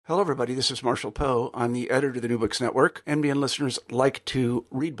Hello, everybody. This is Marshall Poe. I'm the editor of the New Books Network. NBN listeners like to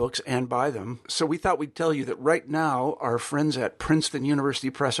read books and buy them. So we thought we'd tell you that right now, our friends at Princeton University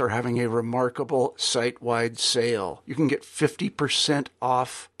Press are having a remarkable site-wide sale. You can get 50%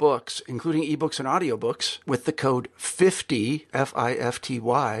 off books, including ebooks and audiobooks, with the code 50,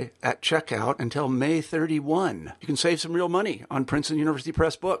 F-I-F-T-Y, at checkout until May 31. You can save some real money on Princeton University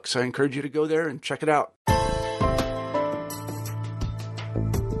Press books. I encourage you to go there and check it out.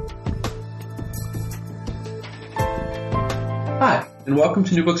 Hi, and welcome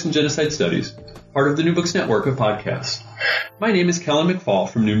to New Books and Genocide Studies, part of the New Books Network of podcasts. My name is Kellen McFall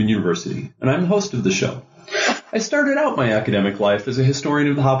from Newman University, and I'm the host of the show. I started out my academic life as a historian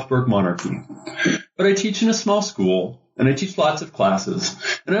of the Habsburg monarchy, but I teach in a small school, and I teach lots of classes,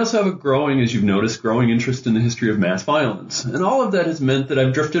 and I also have a growing interest in the history of mass violence, and all of that has meant that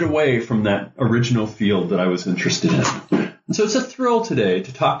I've drifted away from that original field that I was interested in. And so it's a thrill today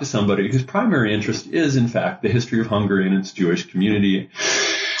to talk to somebody whose primary interest is, in fact, the history of Hungary and its Jewish community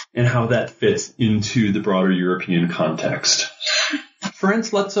and how that fits into the broader European context.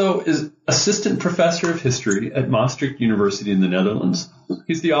 Ferenc Laczo is assistant professor of history at Maastricht University in the Netherlands.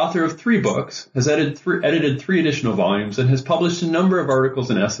 He's the author of 3 books, has edited 3 additional volumes, and has published a number of articles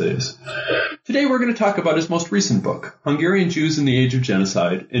and essays. Today we're going to talk about his most recent book, Hungarian Jews in the Age of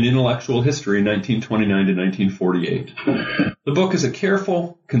Genocide, An Intellectual History, 1929 to 1948. The book is a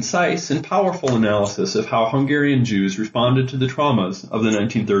careful, concise, and powerful analysis of how Hungarian Jews responded to the traumas of the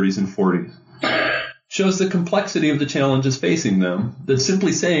 1930s and 40s. Shows the complexity of the challenges facing them, that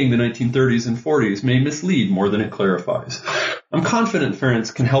simply saying the 1930s and 40s may mislead more than it clarifies. I'm confident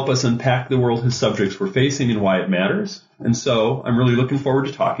Ferenc can help us unpack the world his subjects were facing and why it matters. And so I'm really looking forward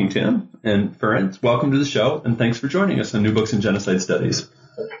to talking to him. And Ferenc, welcome to the show, and thanks for joining us on New Books and Genocide Studies.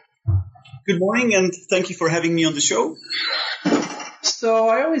 Good morning, and thank you for having me on the show. So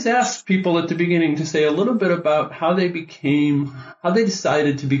I always ask people at the beginning to say a little bit about how they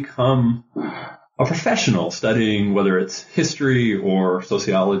decided to become a professional studying whether it's history or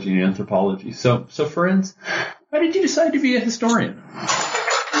sociology and anthropology. So Ferenc, why did you decide to be a historian?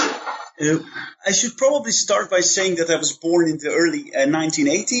 I should probably start by saying that I was born in the early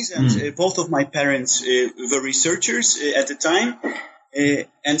 1980s, and both of my parents were researchers at the time.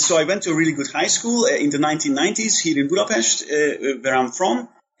 And so I went to a really good high school in the 1990s here in Budapest, where I'm from.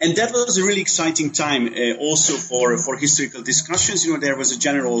 And that was a really exciting time also for historical discussions. You know, there was a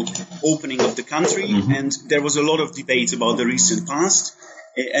general opening of the country, and there was a lot of debate about the recent past.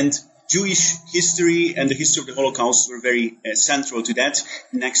 And Jewish history and the history of the Holocaust were very central to that,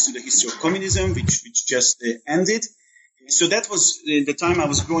 next to the history of communism, which just ended. So that was the time I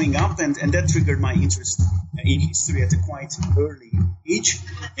was growing up, and that triggered my interest in history at a quite early age.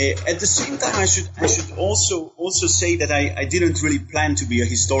 At the same time, I should also say that I didn't really plan to be a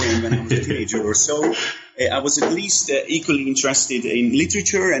historian when I was a teenager or so. I was at least equally interested in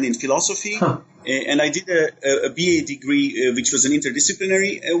literature and in philosophy. And I did a BA degree, which was an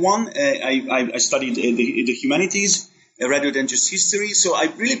interdisciplinary one. I studied the humanities rather than just history. So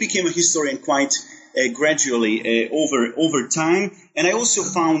I really became a historian quite gradually over time. And I also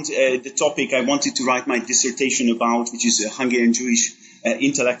found the topic I wanted to write my dissertation about, which is Hungarian Jewish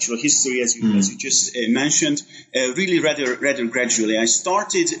intellectual history, as you just mentioned, really rather gradually. I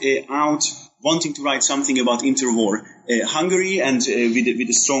started out wanting to write something about interwar Hungary, and with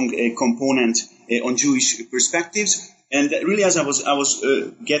a strong component on Jewish perspectives. And really, as I was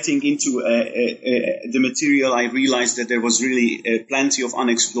getting into the material, I realized that there was really plenty of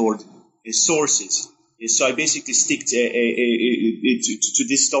unexplored sources. So I basically stick to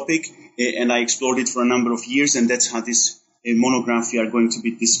this topic, and I explored it for a number of years, and that's how this monograph we are going to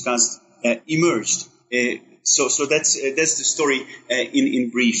be discussed emerged. So that's the story in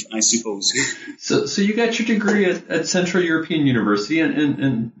brief, I suppose. So you got your degree at Central European University,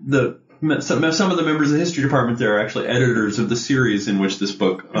 and some of the members of the history department there are actually editors of the series in which this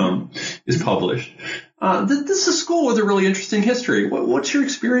book is published. This is a school with a really interesting history. What's your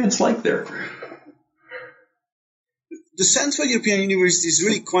experience like there? The Central European University is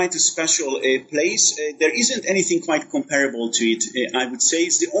really quite a special place. There isn't anything quite comparable to it, I would say.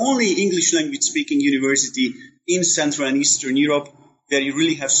 It's the only English language speaking university in Central and Eastern Europe where you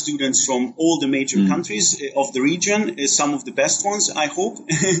really have students from all the major countries of the region, some of the best ones, I hope.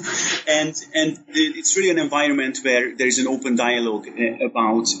 and it's really an environment where there is an open dialogue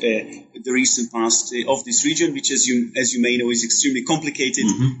about the recent past of this region, which, as you may know, is extremely complicated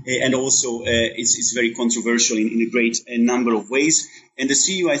and also it's very controversial in a great number of ways. And the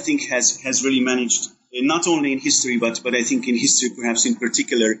CU, I think, has really managed, not only in history, but I think in history perhaps in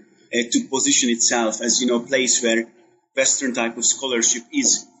particular, to position itself as, a place where Western type of scholarship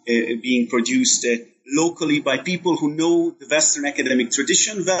is being produced locally by people who know the Western academic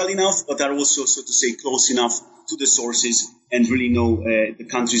tradition well enough, but are also, so to say, close enough to the sources and really know the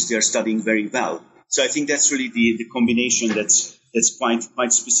countries they are studying very well. So I think that's really the combination that's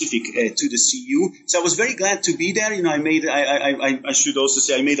quite specific to the CU. So I was very glad to be there. I should also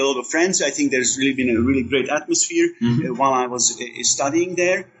say I made a lot of friends. I think there's really been a really great atmosphere while I was studying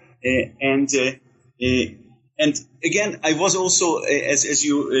there. And again, I was also, as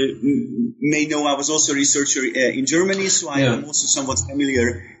you may know, I was also a researcher in Germany, so I am also somewhat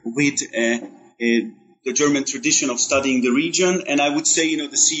familiar with the German tradition of studying the region. And I would say, the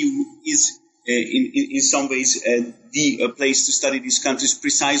CU is in some ways the place to study these countries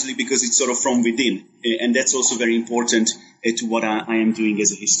precisely because it's sort of from within. And that's also very important to what I am doing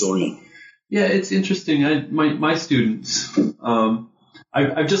as a historian. Yeah, it's interesting. My students,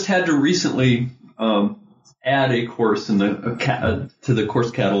 I've just had to recently add a course to the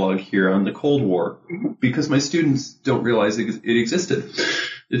course catalog here on the Cold War because my students don't realize it existed.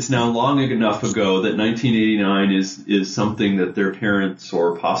 It's now long enough ago that 1989 is something that their parents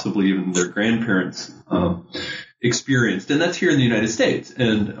or possibly even their grandparents experienced, and that's here in the United States.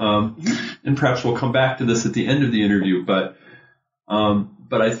 And perhaps we'll come back to this at the end of the interview, but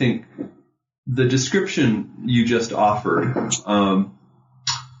I think the description you just offered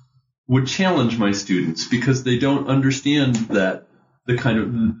would challenge my students because they don't understand that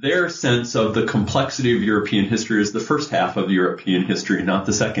their sense of the complexity of European history is the first half of European history, not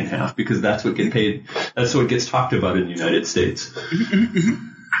the second half, because that's what gets talked about in the United States.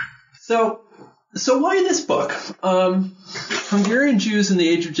 So why this book? Hungarian Jews in the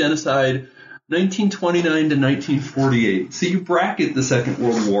Age of Genocide, 1929 to 1948. So you bracket the Second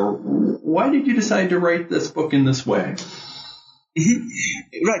World War. Why did you decide to write this book in this way?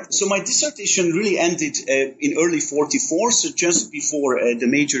 Right. So my dissertation really ended in early 44, so just before the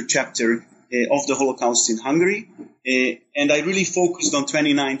major chapter of the Holocaust in Hungary. And I really focused on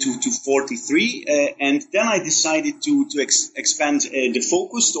 29 to 43. And then I decided to expand the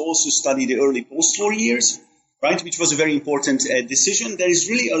focus to also study the early post-war years, right, which was a very important decision. There is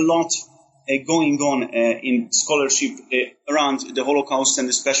really a lot going on in scholarship around the Holocaust and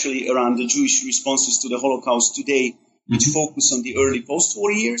especially around the Jewish responses to the Holocaust today, which focus on the early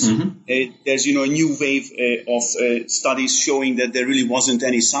post-war years. There's, a new wave of studies showing that there really wasn't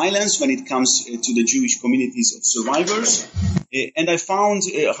any silence when it comes to the Jewish communities of survivors. And I found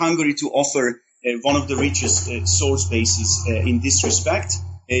Hungary to offer one of the richest source bases in this respect.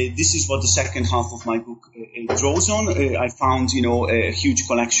 This is what the second half of my book draws on. I found, a huge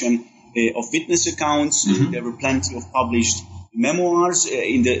collection of witness accounts. There were plenty of published memoirs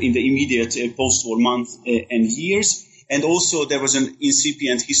in the immediate post-war month and years. And also there was an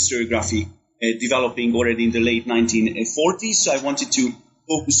incipient historiography developing already in the late 1940s. So I wanted to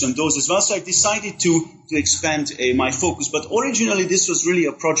focus on those as well. So I decided to expand my focus. But originally this was really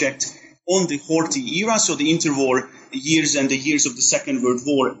a project on the Horthy era, so the interwar years and the years of the Second World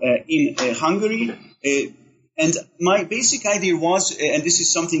War in Hungary. And my basic idea was, and this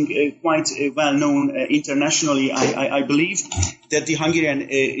is something quite well known internationally, I believe, that the Hungarian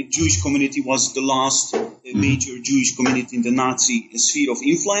Jewish community was the last major Jewish community in the Nazi sphere of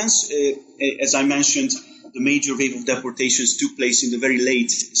influence. As I mentioned, the major wave of deportations took place in the very late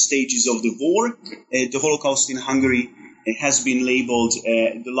stages of the war. The Holocaust in Hungary has been labeled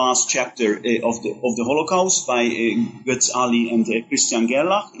the last chapter of the Holocaust by Götz Ali and Christian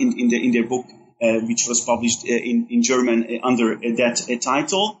Gerlach in their book, which was published in German under that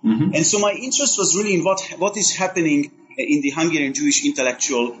title. And so my interest was really in what is happening in the Hungarian Jewish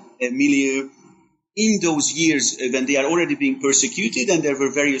intellectual milieu in those years when they are already being persecuted, and there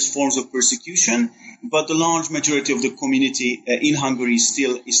were various forms of persecution, but the large majority of the community in Hungary is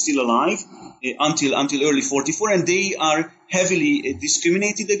still alive until early 44, and they are heavily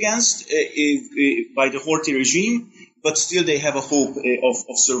discriminated against by the Horthy regime, but still they have a hope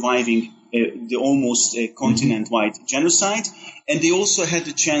of surviving the almost continent-wide genocide. And they also had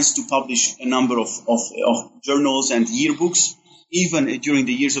the chance to publish a number of journals and yearbooks, even during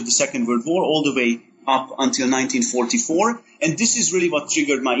the years of the Second World War, all the way up until 1944. And this is really what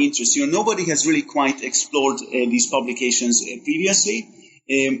triggered my interest. Nobody has really quite explored these publications previously.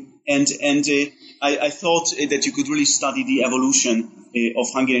 I thought that you could really study the evolution of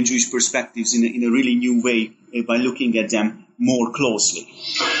Hungarian Jewish perspectives in a really new way by looking at them more closely.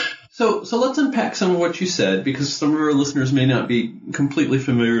 So let's unpack some of what you said, because some of our listeners may not be completely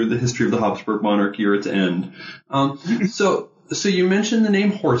familiar with the history of the Habsburg monarchy or its end. So you mentioned the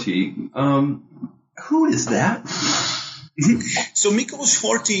name Horthy. Who is that? So Miklos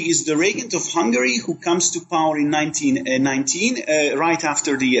Horthy is the regent of Hungary who comes to power in 1919, right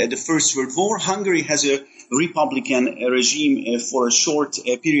after the First World War. Hungary has a Republican regime for a short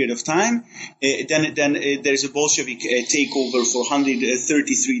period of time. Then there's a Bolshevik takeover for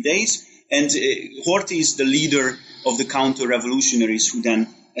 133 days. And Horthy is the leader of the counter-revolutionaries who then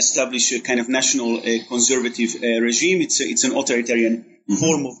establish a kind of national conservative regime. It's an authoritarian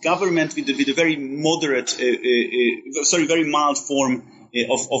form of government with a very moderate, very mild form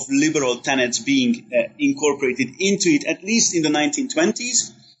of liberal tenets being incorporated into it, at least in the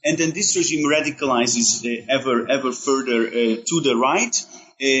 1920s. And then this regime radicalizes ever further to the right,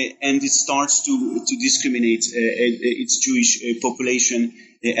 and it starts to discriminate its Jewish population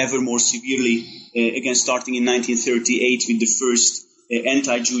ever more severely, again starting in 1938 with the first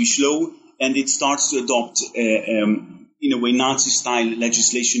anti-Jewish law, and it starts to adopt in a way Nazi-style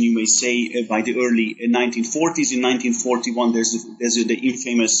legislation, you may say, by the early 1940s. In 1941, there's the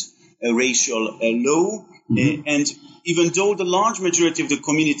infamous racial law, and even though the large majority of the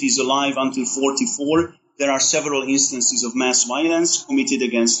community is alive until 1944, there are several instances of mass violence committed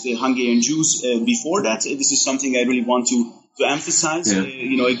against Hungarian Jews before that. This is something I really want to emphasize,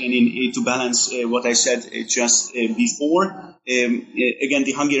 again, to balance what I said just before. Again,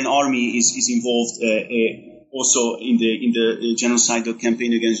 the Hungarian army is involved also in the genocidal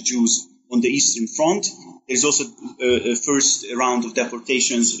campaign against Jews on the Eastern Front. There's also a first round of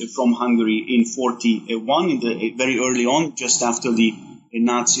deportations from Hungary in 1941, very early on, just after the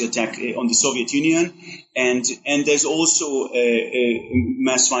Nazi attack on the Soviet Union. And there's also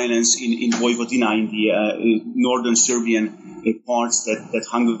mass violence in Vojvodina, in the northern Serbian parts that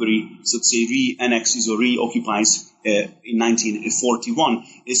Hungary, so to say, re-annexes or reoccupies in 1941.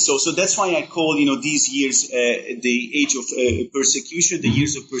 So that's why I call, these years the age of persecution, the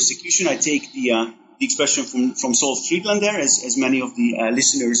years of persecution. I take the expression from Saul Friedlander, as many of the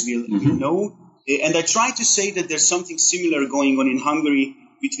listeners will know. And I try to say that there's something similar going on in Hungary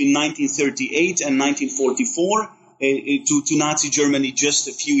between 1938 and 1944 to Nazi Germany just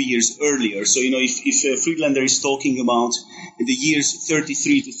a few years earlier. So, if Friedlander is talking about the years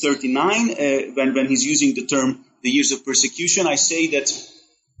 33 to 39, when he's using the term the years of persecution, I say that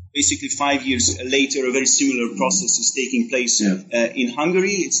basically 5 years later, a very similar process is taking place in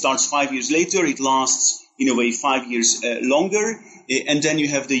Hungary. It starts 5 years later. It lasts, in a way, 5 years longer. And then you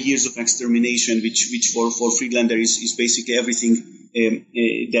have the years of extermination, which for Friedlander is basically everything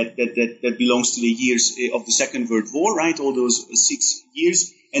that belongs to the years of the Second World War, right? All those 6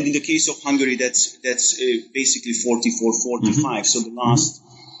 years. And in the case of Hungary, that's basically 44, 45. So the last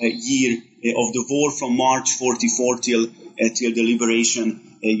year of the war, from March 44 till the liberation.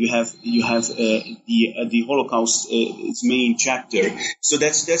 You have the Holocaust, its main chapter. So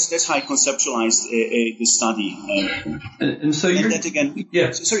that's how I conceptualized the study. And so you're, that again,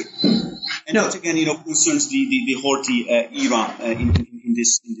 sorry. And that again, concerns the Horthy era in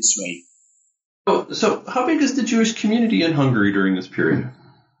this way. So how big is the Jewish community in Hungary during this period?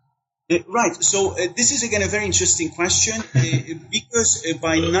 Right. So this is again a very interesting question because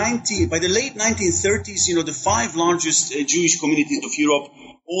by the late 1930s, the 5 largest Jewish communities of Europe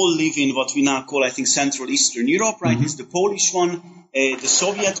all live in what we now call, I think, Central Eastern Europe. Right? It's the Polish one, the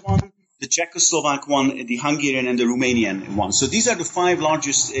Soviet one, the Czechoslovak one, the Hungarian, and the Romanian one. So these are the 5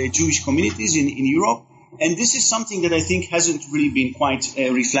 largest Jewish communities in Europe, and this is something that I think hasn't really been quite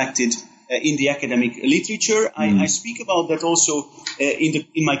reflected in the academic literature. I speak about that also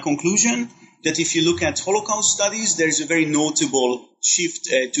in my conclusion, that if you look at Holocaust studies, there's a very notable shift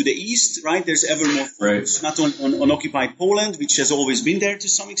to the east, right? There's ever more focus not on occupied Poland, which has always been there to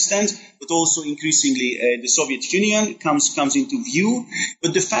some extent, but also increasingly the Soviet Union comes into view.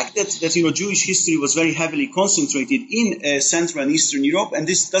 But the fact that Jewish history was very heavily concentrated in Central and Eastern Europe, and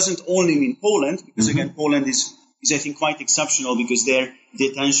this doesn't only mean Poland, because again, Poland is I think quite exceptional, because there the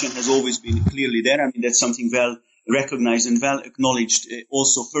attention has always been clearly there. I mean, that's something well recognized and well acknowledged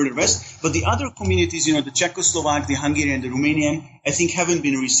also further west. But the other communities, the Czechoslovak, the Hungarian, the Romanian, I think haven't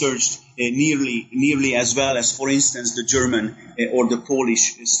been researched nearly as well as, for instance, the German or the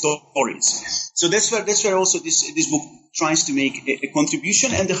Polish stories. So that's where also this book tries to make a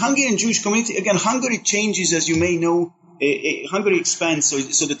contribution. And the Hungarian Jewish community, again, Hungary changes, as you may know. Hungary expands,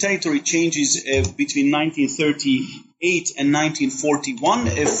 so the territory changes between 1938 and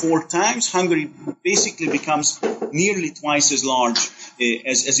 1941 4 times. Hungary basically becomes nearly twice as large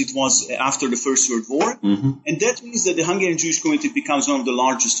as it was after the First World War, and that means that the Hungarian Jewish community becomes one of the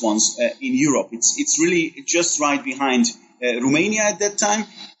largest ones in Europe. It's really just right behind Romania at that time.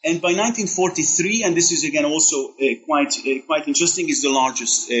 And by 1943, and this is again also quite interesting, is the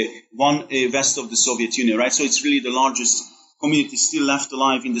largest one west of the Soviet Union, right? So it's really the largest community still left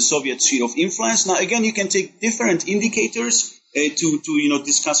alive in the Soviet sphere of influence. Now, again, you can take different indicators to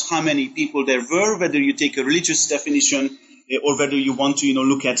discuss how many people there were, whether you take a religious definition or whether you want to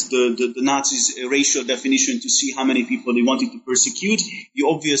look at the Nazis' racial definition to see how many people they wanted to persecute. You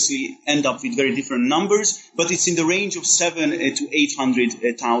obviously end up with very different numbers, but it's in the range of 700,000 to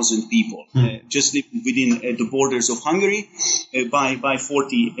 800,000 people just living within the borders of Hungary by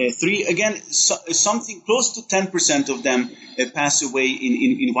 43. Again, something close to 10% of them pass away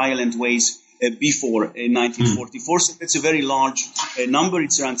in violent ways before 1944. So that's a very large number.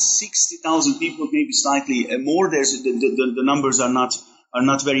 It's around 60,000 people, maybe slightly more. The numbers are not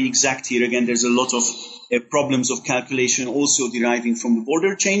very exact here. Again, there's a lot of problems of calculation also deriving from the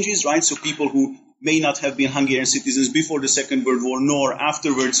border changes, right? So people who may not have been Hungarian citizens before the Second World War nor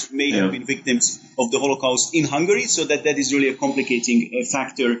afterwards may have been victims of the Holocaust in Hungary. So that is really a complicating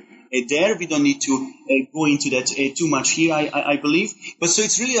factor there. We don't need to go into that too much here, I believe. But so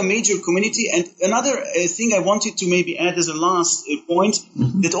it's really a major community. And another thing I wanted to maybe add as a last point,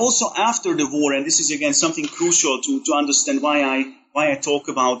 that also after the war, and this is again something crucial to understand why I talk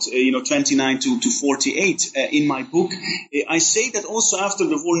about 29 to 48 in my book. I say that also after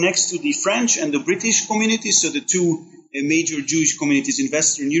the war, next to the French and the British communities, so the two major Jewish communities in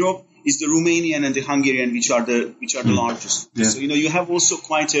Western Europe, is the Romanian and the Hungarian, which are the largest. Yeah. So you have also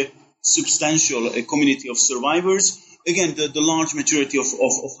quite a substantial community of survivors. Again, the large majority of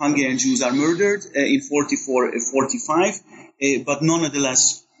Hungarian Jews are murdered in 44-45, but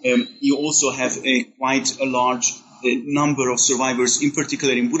nonetheless, you also have quite a large number of survivors, in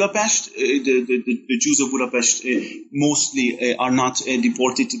particular in Budapest. The Jews of Budapest mostly are not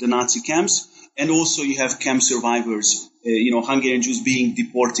deported to the Nazi camps. And also you have camp survivors, Hungarian Jews being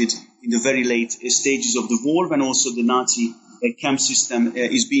deported in the very late stages of the war, when also the Nazi camp system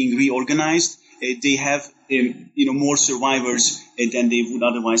is being reorganized. They have, more survivors than they would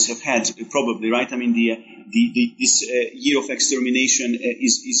otherwise have had, probably, right? I mean, this year of extermination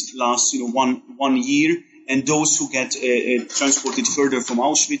lasts, 1 year. And those who get transported further from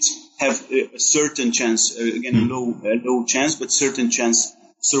Auschwitz have a certain chance, again, a low chance, but certain chance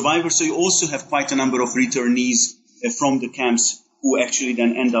survivors. So you also have quite a number of returnees from the camps who actually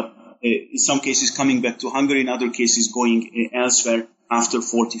then end up, in some cases, coming back to Hungary, in other cases going elsewhere after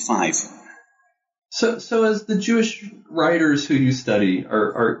 45. So as the Jewish writers who you study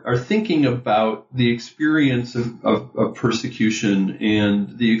are thinking about the experience of persecution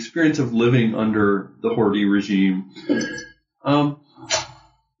and the experience of living under the Horthy regime,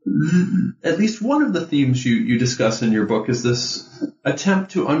 at least one of the themes you discuss in your book is this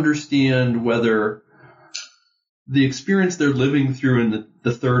attempt to understand whether the experience they're living through in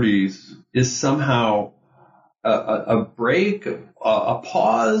the 30s is somehow a break, a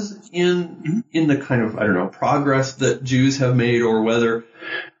pause in the kind of, progress that Jews have made, or whether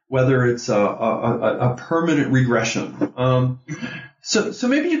it's a permanent regression. So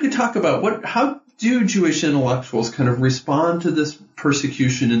maybe you could talk about how do Jewish intellectuals kind of respond to this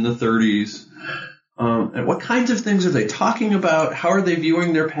persecution in the 30s? And what kinds of things are they talking about? How are they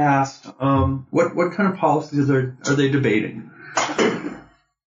viewing their past? What kind of policies are they debating?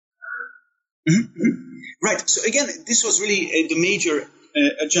 Right. So again, this was really the major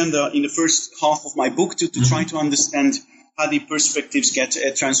agenda in the first half of my book to try to understand how the perspectives get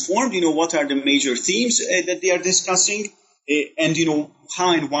transformed. What are the major themes that they are discussing, and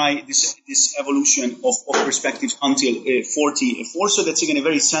how and why this evolution of perspectives until 44. So that's again a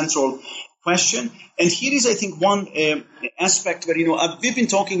very central question. And here is, I think, one aspect where we've been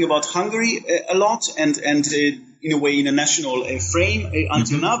talking about Hungary a lot, and in a way in a national frame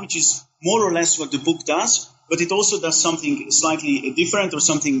until now, which is more or less what the book does, but it also does something slightly different or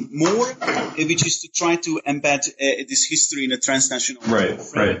something more, which is to try to embed this history in a transnational frame.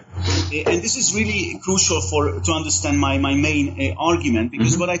 Right. And this is really crucial to understand my main argument,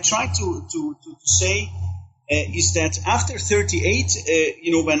 because what I try to say is that after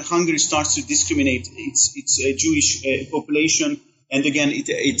 38, when Hungary starts to discriminate its Jewish population, and again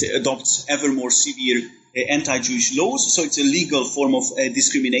it adopts ever more severe anti-Jewish laws, so it's a legal form of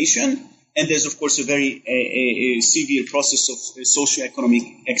discrimination. And there's, of course, a very severe process of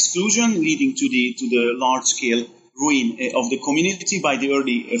socioeconomic exclusion, leading to the large-scale ruin of the community by the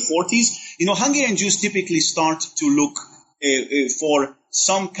early 40s. Hungarian Jews typically start to look for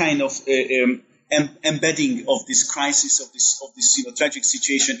some kind of embedding of this crisis, of this tragic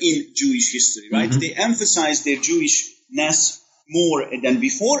situation in Jewish history, right? They emphasize their Jewishness more than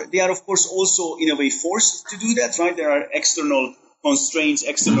before. They are, of course, also in a way forced to do that, right? There are external constraints,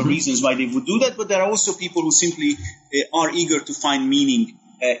 external reasons why they would do that, but there are also people who simply are eager to find meaning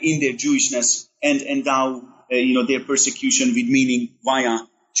in their Jewishness and endow their persecution with meaning via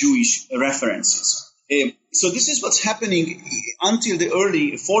Jewish references. So this is what's happening until the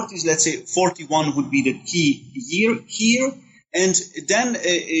early 40s. Let's say 41 would be the key year here. And then,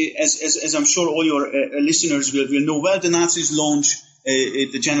 as I'm sure all your listeners will know well, the Nazis launch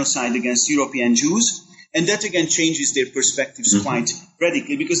the genocide against European Jews. And that again changes their perspectives quite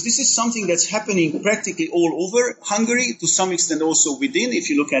radically, because this is something that's happening practically all over Hungary, to some extent also within. If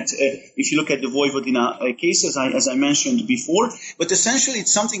you look at the Vojvodina case, as I mentioned before, but essentially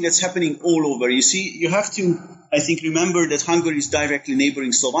it's something that's happening all over. You see, you have to, I think, remember that Hungary is directly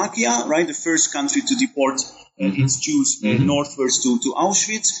neighboring Slovakia, right? The first country to deport its Jews northwards to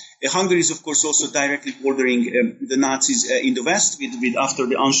Auschwitz. Hungary is, of course, also directly bordering the Nazis in the west with after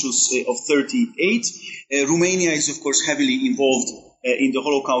the Anschluss of 1938. Romania is, of course, heavily involved in the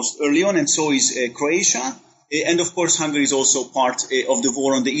Holocaust early on, and so is Croatia. And, of course, Hungary is also part of the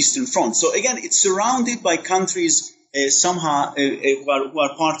war on the Eastern Front. So, again, it's surrounded by countries somehow who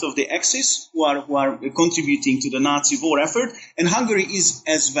are part of the Axis, who are contributing to the Nazi war effort, and Hungary is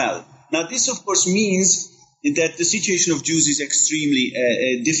as well. Now, this, of course, means that the situation of Jews is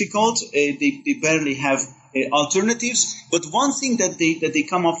extremely difficult. They barely have alternatives. But one thing that they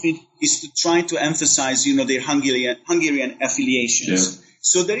come up with is to try to emphasize, their Hungarian affiliations. Yeah.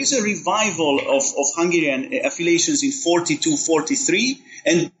 So there is a revival of Hungarian affiliations in 42, 43.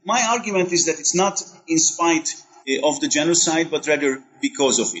 And my argument is that it's not in spite of the genocide, but rather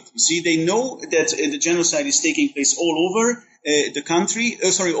because of it. You see, they know that the genocide is taking place all over the country,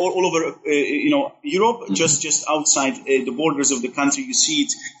 all over, Europe, just outside the borders of the country. You see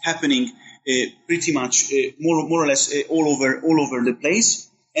it happening pretty much more or less all over the place.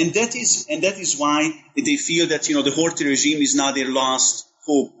 And that is why they feel that, the Horthy regime is now their last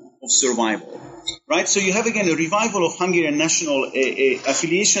hope of survival. Right? So you have, again, a revival of Hungarian national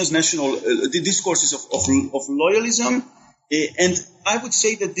affiliations, national discourses of loyalism. And I would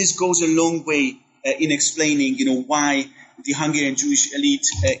say that this goes a long way in explaining, why the Hungarian Jewish elite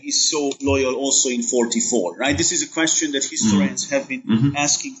is so loyal also in 44, right? This is a question that historians have been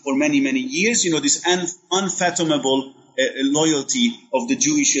asking for many, many years. This unfathomable loyalty of the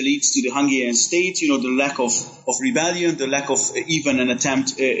Jewish elites to the Hungarian state, the lack of rebellion, the lack of even an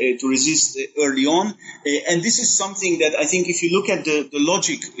attempt to resist early on. And this is something that I think if you look at the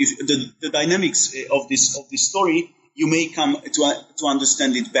logic, the dynamics of this story, you may come to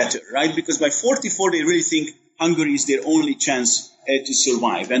understand it better, right? Because by 44, they really think Hungary is their only chance to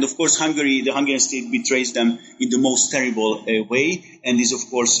survive. And of course, the Hungarian state betrays them in the most terrible way, and is, of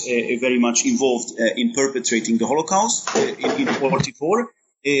course, very much involved in perpetrating the Holocaust in 44.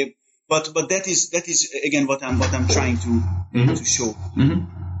 But that is again what I'm trying to show.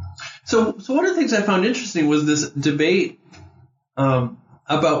 So one of the things I found interesting was this debate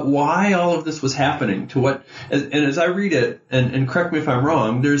about why all of this was happening. And as I read it, and correct me if I'm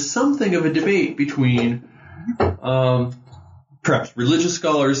wrong, there's something of a debate between perhaps religious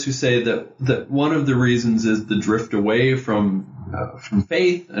scholars who say that one of the reasons is the drift away from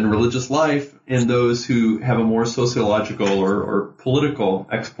faith and religious life, and those who have a more sociological or political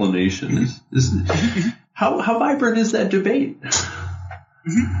explanation. How vibrant is that debate?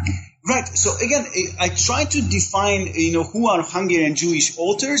 Right. So again, I try to define, who are Hungarian Jewish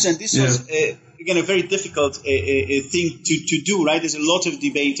authors, and this was again a very difficult thing to do. Right. There's a lot of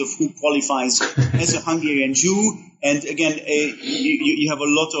debate of who qualifies as a Hungarian Jew, and again, you have a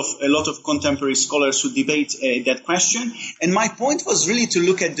lot of contemporary scholars who debate that question. And my point was really to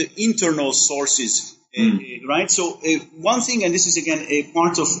look at the internal sources. Right. So one thing, and this is again a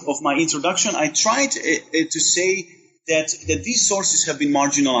part of my introduction, I tried to say that these sources have been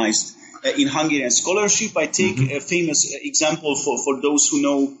marginalized in Hungarian scholarship. I take a famous example for those who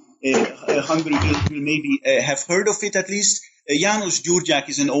know Hungary will maybe have heard of it at least. János Gyurgyák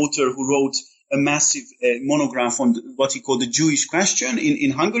is an author who wrote a massive monograph on what he called the Jewish question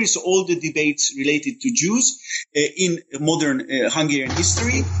in Hungary. So all the debates related to Jews in modern Hungarian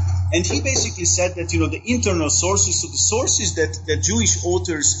history. And he basically said that, the internal sources, so the sources that Jewish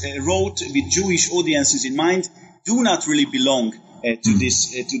authors wrote with Jewish audiences in mind, do not really belong to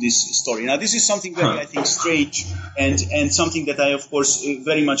this story. Now, this is something very, I think, strange and something that I, of course,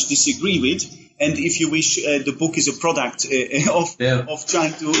 very much disagree with. And if you wish, the book is a product of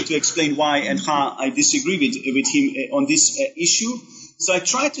trying to explain why and how I disagree with him on this issue. So I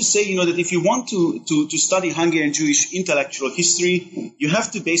try to say, that if you want to study Hungarian Jewish intellectual history, you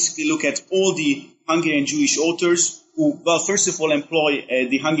have to basically look at all the Hungarian Jewish authors who, well, first of all, employ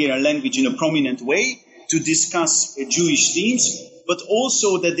the Hungarian language in a prominent way to discuss Jewish themes, but also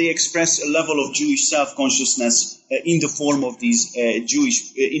that they express a level of Jewish self-consciousness in the form of these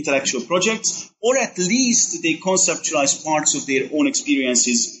Jewish intellectual projects, or at least they conceptualize parts of their own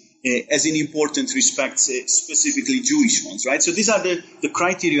experiences as in important respects, specifically Jewish ones, right? So these are the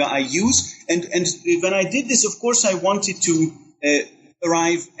criteria I use. And when I did this, of course, I wanted to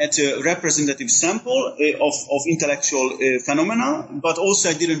arrive at a representative sample of intellectual phenomena, but also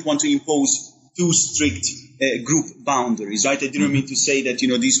I didn't want to impose too strict group boundaries, right? I didn't mean to say that,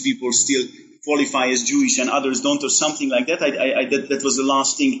 these people still qualify as Jewish and others don't, or something like that. That was the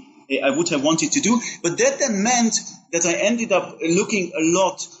last thing I would have wanted to do. But that then meant that I ended up looking a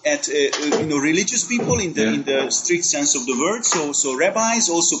lot at religious people in the strict sense of the word. So rabbis,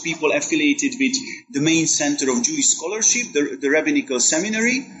 also people affiliated with the main center of Jewish scholarship, the Rabbinical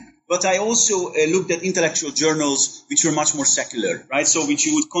Seminary. But I also looked at intellectual journals which were much more secular, right? So which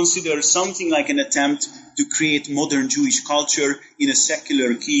you would consider something like an attempt to create modern Jewish culture in a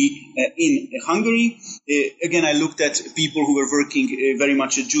secular key in Hungary. Again, I looked at people who were working very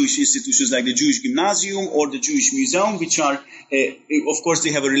much at Jewish institutions like the Jewish Gymnasium or the Jewish Museum, which are, of course,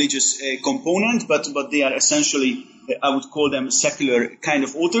 they have a religious component, but they are essentially, I would call them secular kind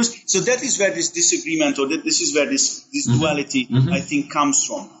of authors. So that is where this disagreement, or this is where this duality, I think, comes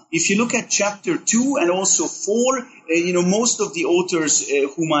from. If you look at chapter 2 and also 4, most of the authors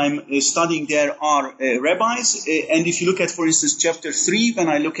whom I'm studying there are rabbis. And if you look at, for instance, chapter 3, when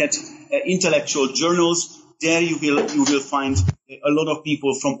I look at intellectual journals, there you will find a lot of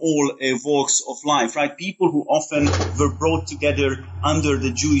people from all walks of life, right? People who often were brought together under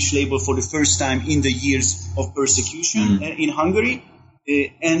the Jewish label for the first time in the years of persecution in Hungary.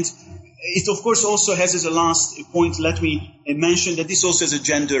 And it, of course, also has as a last point, let me mention that this also has a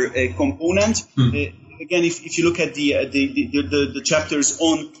gender component. Again, if you look at the chapters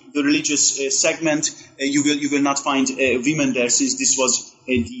on the religious segment, you will not find women there, since this was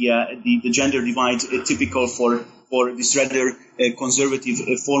the gender divide typical for this rather conservative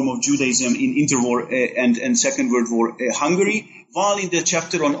form of Judaism in interwar and Second World War Hungary. While in the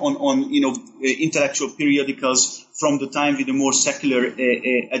chapter on intellectual periodicals from the time with a more secular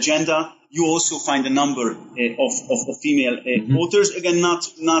agenda, you also find a number of female authors. Again,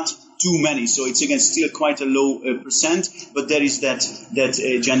 not too many, so it's again still quite a low percent, but there is that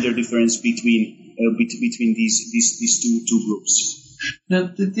gender difference between these two groups. Now,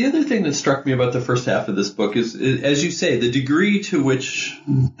 the other thing that struck me about the first half of this book is, as you say, the degree to which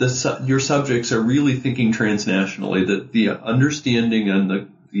your subjects are really thinking transnationally, the understanding and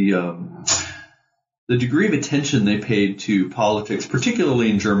the degree of attention they paid to politics,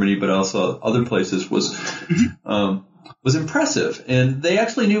 particularly in Germany, but also other places, was impressive. And they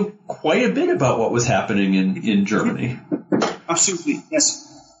actually knew quite a bit about what was happening in Germany. Absolutely, yes.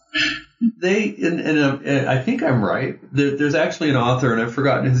 I think I'm right. There's actually an author, and I've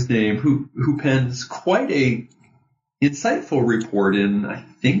forgotten his name, who pens quite a insightful report in, I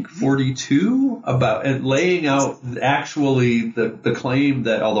think, 42 about and laying out actually the claim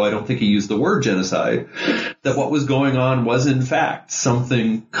that, although I don't think he used the word genocide, that what was going on was in fact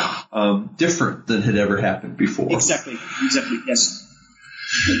something different than had ever happened before. Exactly, yes.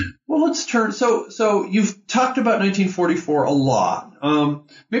 Well, let's turn. So you've talked about 1944 a lot.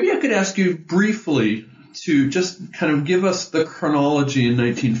 Maybe I could ask you briefly to just kind of give us the chronology in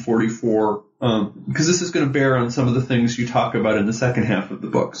 1944, because this is going to bear on some of the things you talk about in the second half of the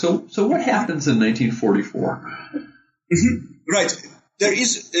book. So what happens in 1944? Right. There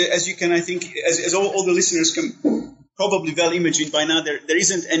is, as you can, I think, as all the listeners can probably well imagine by now, there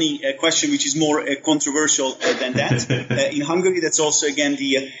isn't any question which is more controversial than that. In Hungary, that's also, again,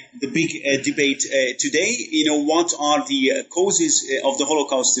 the big debate today. What are the causes of the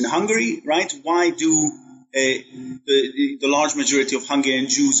Holocaust in Hungary, right? Why do the large majority of Hungarian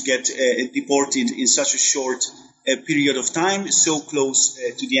Jews get deported in such a short period of time, so close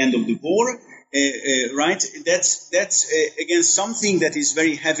to the end of the war? Right? That's again something that is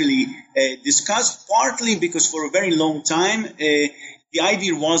very heavily discussed, partly because for a very long time the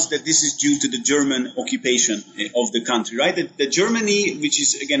idea was that this is due to the German occupation of the country, right? That Germany, which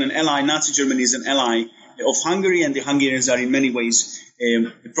is again an ally, Nazi Germany is an ally of Hungary, and the Hungarians are in many ways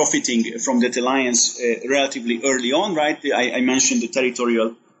profiting from that alliance relatively early on, right? I mentioned the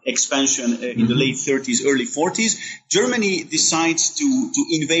territorial expansion in the late 30s, early 40s. Germany decides to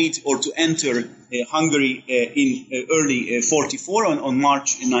invade or to enter Hungary in early 44 on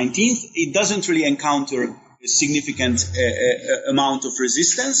March 19th. It doesn't really encounter significant amount of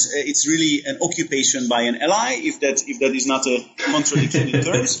resistance. It's really an occupation by an ally, if that is not a contradiction in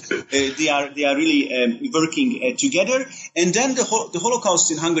terms. They are really working together. And then the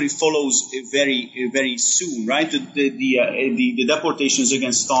Holocaust in Hungary follows very soon, right? The deportations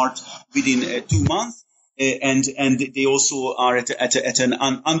again start within 2 months. And they also are at an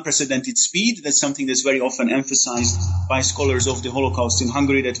unprecedented speed. That's something that's very often emphasized by scholars of the Holocaust in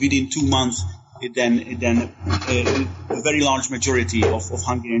Hungary, that within 2 months, then a very large majority of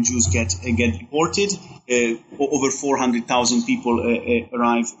Hungarian Jews get deported. Over 400,000 people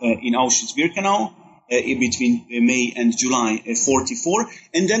arrive in Auschwitz-Birkenau between May and July 44.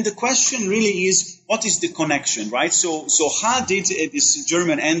 And then the question really is, what is the connection, right? So how did this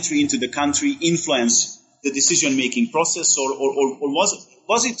German entry into the country influence the decision-making process, or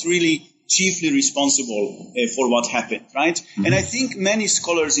was it really chiefly responsible for what happened, right? Mm-hmm. And I think many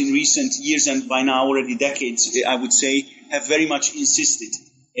scholars in recent years, and by now already decades, I would say, have very much insisted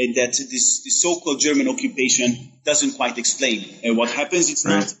that this so-called German occupation doesn't quite explain what happens.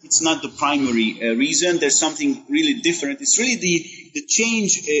 It's not the primary reason. There's something really different. It's really the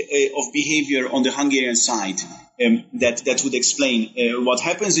change of behavior on the Hungarian side that would explain what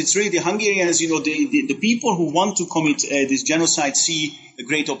happens. It's really the Hungarians, the people who want to commit this genocide see a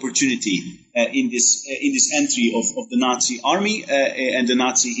great opportunity in this entry of the Nazi army and the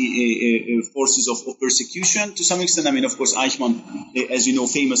Nazi forces of persecution to some extent. I mean, of course, Eichmann, as you know,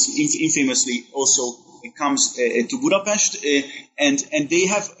 infamously also comes to Budapest, and they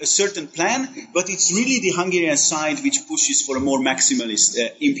have a certain plan, but it's really the Hungarian side which pushes for a more maximalist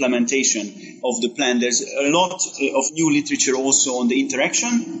implementation of the plan. There's a lot of new literature also on the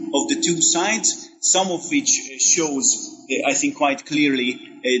interaction of the two sides, some of which shows, I think, quite clearly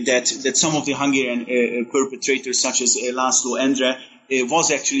that some of the Hungarian perpetrators, such as Laczo Endre,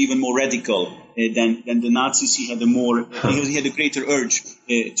 was actually even more radical than the Nazis. He had a greater urge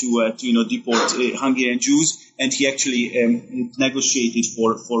to deport Hungarian Jews, and he actually negotiated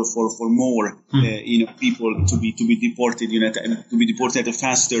for more people to be deported, to be deported at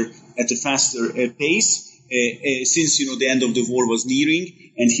a faster pace. Since the end of the war was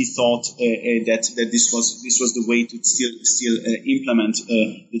nearing, and he thought that this was the way to still implement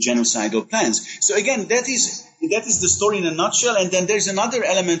the genocidal plans. So again, that is the story in a nutshell. And then there's another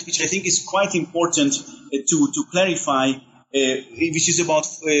element which I think is quite important to clarify, which is about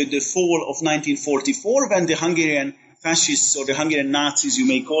the fall of 1944, when the Hungarian fascists, or the Hungarian Nazis, you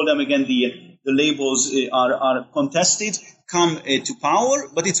may call them, again the labels are contested, come to power.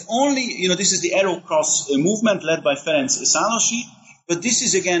 But it's only, this is the Arrow Cross movement led by Ferenc Szálasi. But this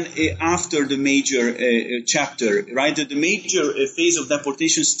is again after the major chapter, right? The major phase of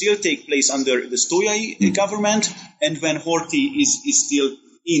deportation still take place under the Stolyai government, and when Horthy is still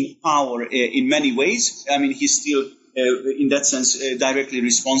in power in many ways. I mean, he's still, in that sense, directly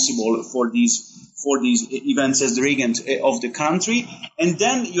responsible for these events as the regent of the country. And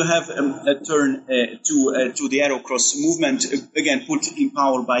then you have a turn to the Arrow Cross movement, again put in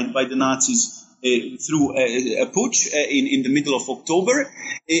power by the Nazis through a putsch in the middle of October,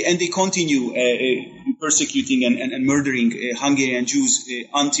 and they continue persecuting and murdering Hungarian Jews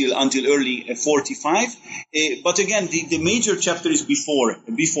until early 45. But again, the major chapter is before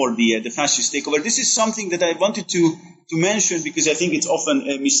the fascist takeover. This is something that I wanted to mention because I think it's often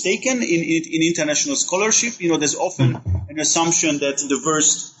mistaken in international scholarship. There's often an assumption that the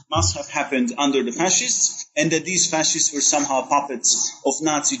worst must have happened under the fascists, and that these fascists were somehow puppets of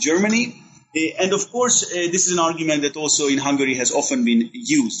Nazi Germany. And of course, this is an argument that also in Hungary has often been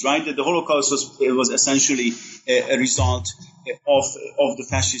used, right? That the Holocaust was essentially a result of the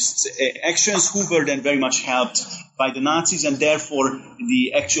fascists' actions, who were then very much helped by the Nazis, and therefore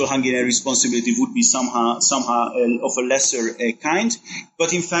the actual Hungarian responsibility would be somehow of a lesser kind.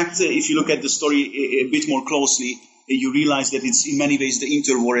 But in fact, if you look at the story a bit more closely, you realize that it's in many ways the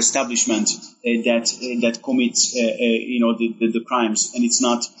interwar establishment that commits the crimes, and it's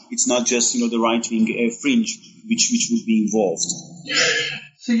not just the right wing fringe which would be involved.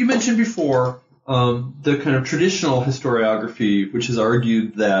 So you mentioned before the kind of traditional historiography, which has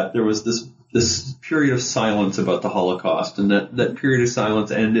argued that there was this period of silence about the Holocaust, and that period of silence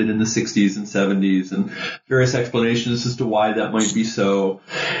ended in the 60s and 70s, and various explanations as to why that might be so.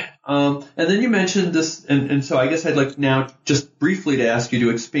 And then you mentioned this, and so I guess I'd like now just briefly to ask you to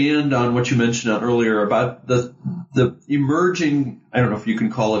expand on what you mentioned earlier about the emerging, I don't know if you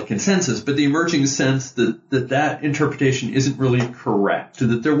can call it consensus, but the emerging sense that interpretation isn't really correct,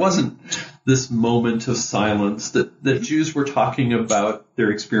 that there wasn't this moment of silence, that Jews were talking about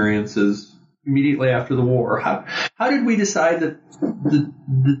their experiences immediately after the war. How did we decide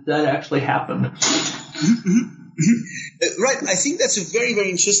that actually happened? Right. I think that's a very, very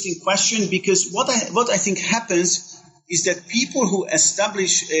interesting question, because what I think happens is that people who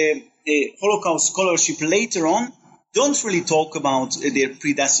establish a Holocaust scholarship later on don't really talk about their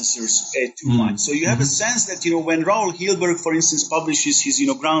predecessors too much. So you have a sense that, when Raoul Hilberg, for instance, publishes his,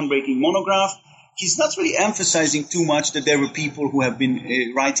 groundbreaking monograph, he's not really emphasizing too much that there were people who have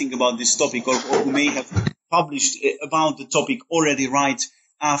been writing about this topic or who may have published about the topic already right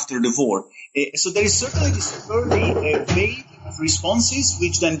after the war. So there is certainly this early wave of responses,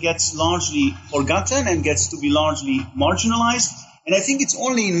 which then gets largely forgotten and gets to be largely marginalized. And I think it's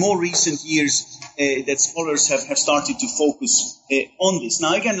only in more recent years that scholars have started to focus on this.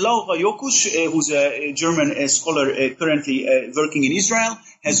 Now, again, Laura Jokusch, who's a German scholar currently working in Israel,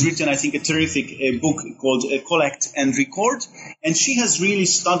 has written, I think, a terrific book called Collect and Record. And she has really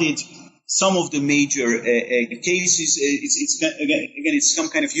studied some of the major cases. It's some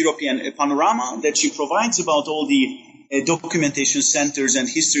kind of European panorama that she provides about all the documentation centers and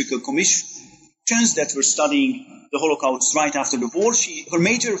historical commissions that were studying the Holocaust right after the war. Her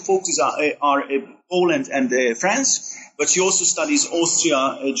major focuses are Poland and France, but she also studies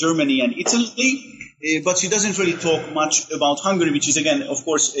Austria, Germany, and Italy. But she doesn't really talk much about Hungary, which is, again, of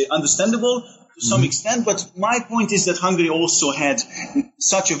course, understandable to some extent. But my point is that Hungary also had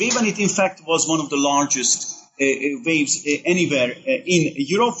such a wave, and it, in fact, was one of the largest waves anywhere in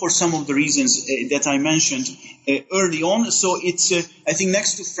Europe for some of the reasons that I mentioned early on. So it's, I think,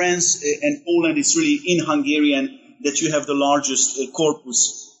 next to France and Poland, it's really in Hungarian that you have the largest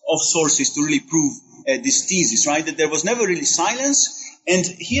corpus of sources to really prove this thesis, right? That there was never really silence. And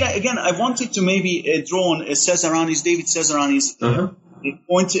here, again, I wanted to maybe draw on Cesarani's, David Cesarani's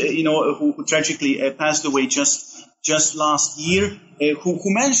point, who tragically passed away just last year, who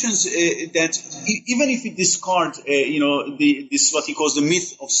mentions that even if we discard, this what he calls the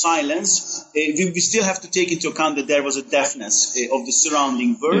myth of silence, we still have to take into account that there was a deafness of the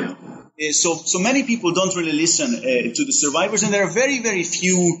surrounding world. So many people don't really listen to the survivors, and there are very, very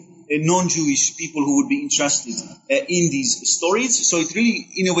few non-Jewish people who would be interested in these stories. So it really,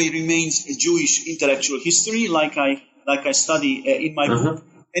 in a way, remains a Jewish intellectual history, like I study in my book.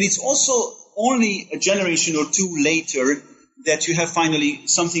 And it's also only a generation or two later that you have finally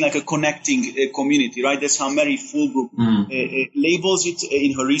something like a connecting community, right? That's how Mary Fulbrook labels it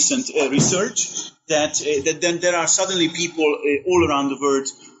in her recent research, that then there are suddenly people all around the world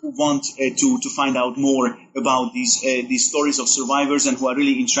who want to find out more about these stories of survivors and who are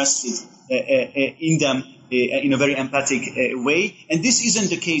really interested in them in a very empathic way. And this isn't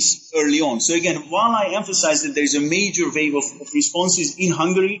the case early on. So again, while I emphasize that there's a major wave of responses in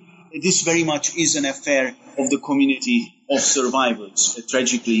Hungary, this very much is an affair of the community of survivors,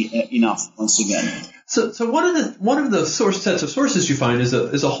 tragically enough, once again. So one of the sets of sources you find is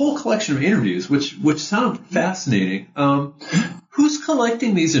a whole collection of interviews, which sound fascinating. Who's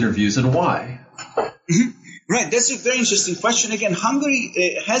collecting these interviews and why? Right, that's a very interesting question. Again, Hungary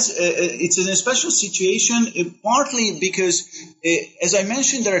it's in a special situation, partly because, as I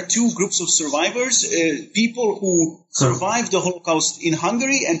mentioned, there are two groups of survivors, people who survived the Holocaust in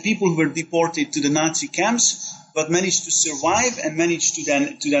Hungary and people who were deported to the Nazi camps, but managed to survive and managed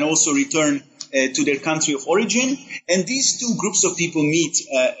to then also return to their country of origin. And these two groups of people meet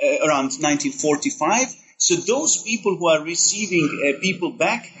around 1945. So those people who are receiving people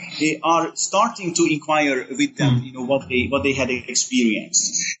back are starting to inquire with them, what they had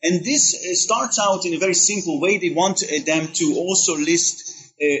experienced. And this starts out in a very simple way. They want them to also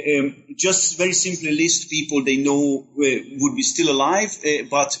list, just very simply list people they know would be still alive,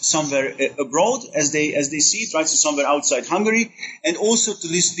 but somewhere abroad, as they see it, right? So somewhere outside Hungary, and also to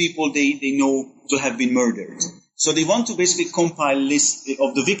list people they know to have been murdered. So they want to basically compile lists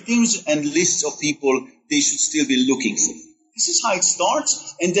of the victims and lists of people they should still be looking for. This is how it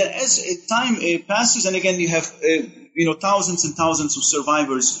starts. And then as time passes, and again you have thousands and thousands of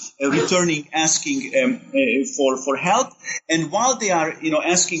survivors returning, asking for help. And while they are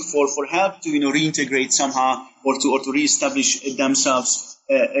asking for help to reintegrate somehow or to reestablish themselves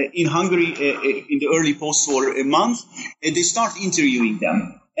in Hungary in the early post-war month, they start interviewing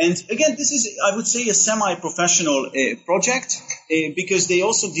them. And again, this is, I would say, a semi-professional project because they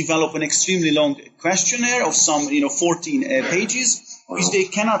also develop an extremely long questionnaire of some 14 pages, which they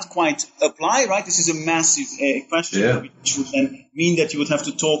cannot quite apply, right? This is a massive questionnaire, which would then mean that you would have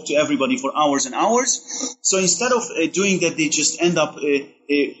to talk to everybody for hours and hours. So instead of doing that, they just end up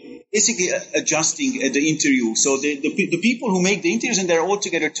basically adjusting the interview. So the people who make the interviews, and there are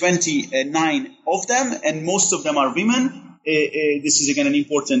altogether 29 of them, and most of them are women. This is again an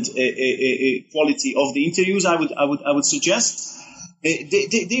important quality of the interviews, I would suggest.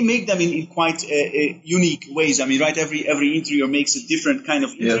 they make them in quite unique ways. I mean, right? Every interviewer makes a different kind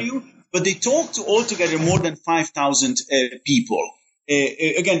of interview, but they talk to altogether more than 5,000 people.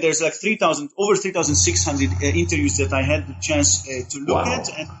 Again, there's like over 3,600 interviews that I had the chance to look at,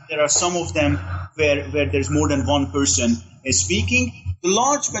 and there are some of them where there's more than one person speaking. The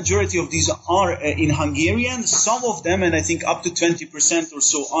large majority of these are in Hungarian. Some of them, and I think up to 20% or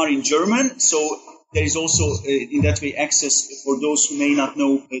so, are in German. So there is also, in that way, access for those who may not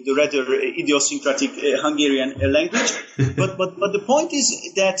know the rather idiosyncratic Hungarian language. But the point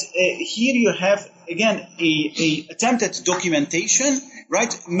is that here you have, again, a attempt at documentation,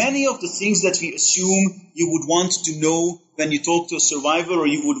 right? Many of the things that we assume you would want to know when you talk to a survivor or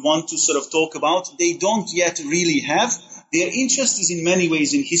you would want to sort of talk about, they don't yet really have. Their interest is in many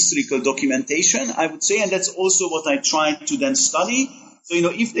ways in historical documentation, I would say, and that's also what I tried to then study. So,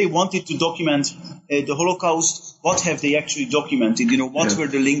 if they wanted to document the Holocaust, what have they actually documented? What were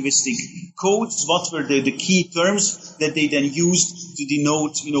the linguistic codes? What were the key terms that they then used to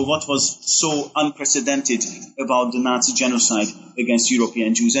denote, what was so unprecedented about the Nazi genocide against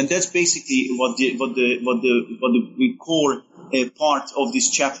European Jews? And that's basically what the core part of this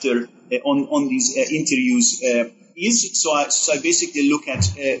chapter on these interviews is. So I basically look at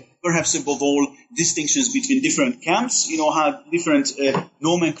perhaps above all distinctions between different camps, how different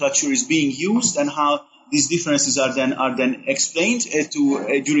nomenclature is being used and how these differences are then explained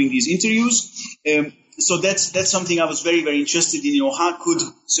during these interviews. So that's something I was very, very interested in. How could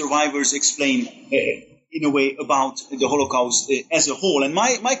survivors explain in a way about the Holocaust as a whole? And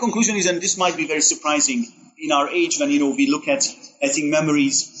my conclusion is, and this might be very surprising in our age when we look at, I think,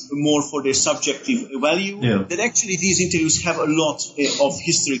 memories more for their subjective value, that actually these interviews have a lot of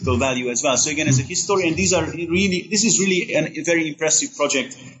historical value as well. So again, as a historian, this is really a very impressive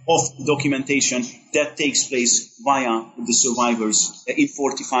project of documentation that takes place via the survivors in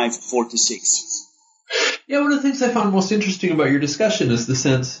 45, 46. Yeah, one of the things I found most interesting about your discussion is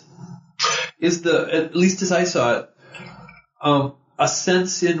at least as I saw it, a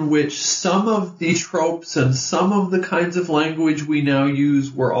sense in which some of the tropes and some of the kinds of language we now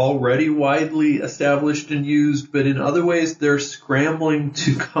use were already widely established and used, but in other ways they're scrambling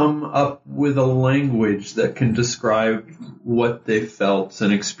to come up with a language that can describe what they felt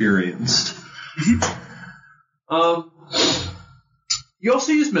and experienced. You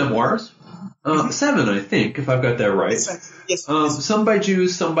also use memoirs. 7, I think, if I've got that right. Yes. Some by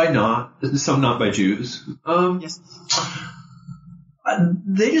Jews, some not by Jews. Yes.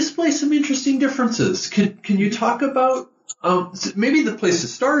 They display some interesting differences. Can you talk about, maybe the place to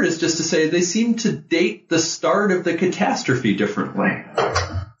start is just to say they seem to date the start of the catastrophe differently.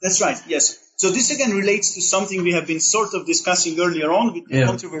 That's right, yes. So this again relates to something we have been sort of discussing earlier on with the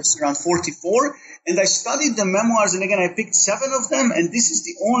controversy around 44. And I studied the memoirs, and again, I picked 7 of them, and this is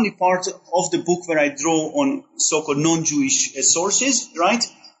the only part of the book where I draw on so-called non-Jewish sources, right?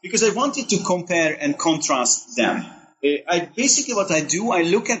 Because I wanted to compare and contrast them. What I do, I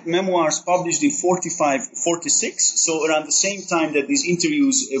look at memoirs published in 45, 46, so around the same time that these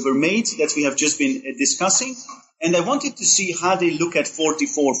interviews were made that we have just been discussing, and I wanted to see how they look at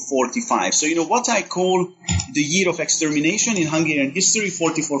 44, 45. So, what I call the year of extermination in Hungarian history,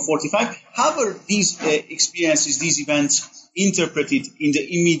 44, 45, how were these experiences, these events interpreted in the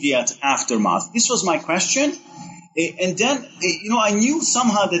immediate aftermath? This was my question. And then, I knew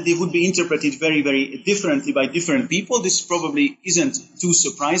somehow that they would be interpreted very, very differently by different people. This probably isn't too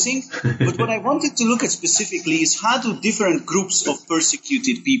surprising. But what I wanted to look at specifically is how do different groups of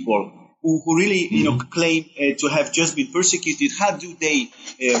persecuted people who really, claim to have just been persecuted, how do they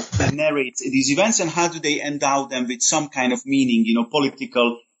narrate these events and how do they endow them with some kind of meaning,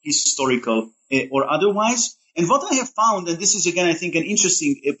 political, historical, or otherwise? And what I have found, and this is again, I think, an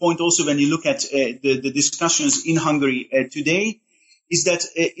interesting point also when you look at the discussions in Hungary today, is that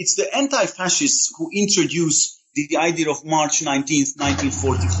it's the anti-fascists who introduce the idea of March 19th,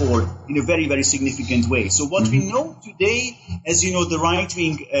 1944 in a very, very significant way. So what we know today, as the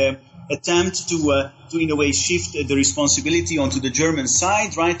right-wing attempt to in a way shift the responsibility onto the German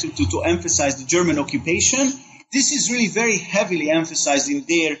side, right, to emphasize the German occupation, this is really very heavily emphasized in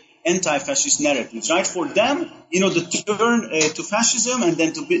their anti-fascist narratives, right? For them, the turn to fascism and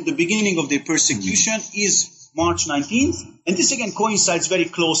then to the beginning of their persecution is March 19th. And this again coincides very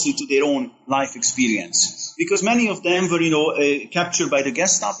closely to their own life experience. Because many of them were, captured by the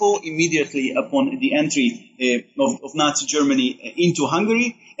Gestapo immediately upon the entry of Nazi Germany into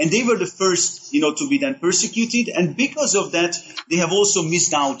Hungary. And they were the first, to be then persecuted. And because of that, they have also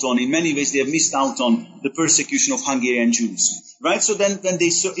missed out on, in many ways, they have missed out on the persecution of Hungarian Jews. Right? So then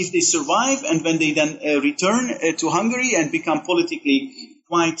if they survive and when they then return to Hungary and become politically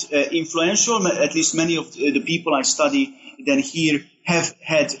quite influential, at least many of the people I study then here have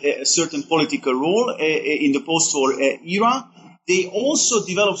had a certain political role in the post-war era. They also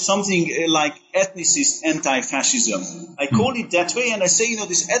developed something like ethnicist anti-fascism. I call it that way, and I say,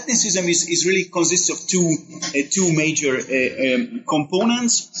 this ethnicism is really consists of two major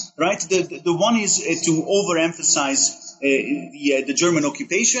components, right? The one is to overemphasize the German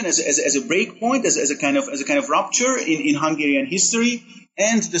occupation as a break point, as a kind of rupture in Hungarian history.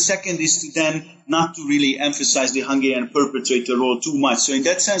 And the second is to then not to really emphasize the Hungarian perpetrator role too much. So in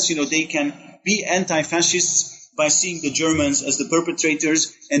that sense, they can be anti-fascists by seeing the Germans as the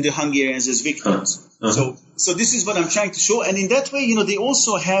perpetrators and the Hungarians as victims. So this is what I'm trying to show. And in that way, they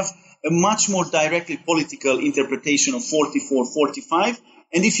also have a much more directly political interpretation of 44, 45.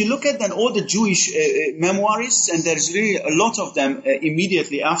 And if you look at then all the Jewish memoirists, and there's really a lot of them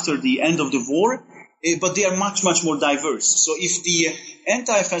immediately after the end of the war, but they are much, much more diverse. So if the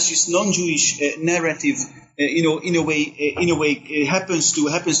anti-fascist non-Jewish narrative, in a way, happens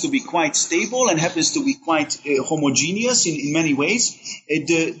to be quite stable and happens to be quite homogeneous in many ways,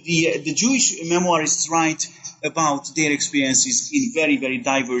 the Jewish memoirists write about their experiences in very, very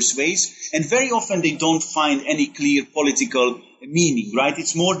diverse ways, and very often they don't find any clear political meaning. Right?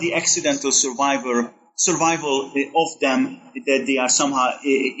 It's more the accidental survival of them that they are somehow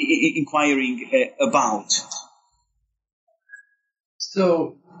inquiring about.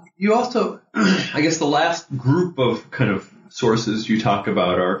 So you also, I guess the last group of kind of sources you talk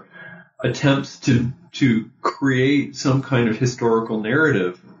about are attempts to create some kind of historical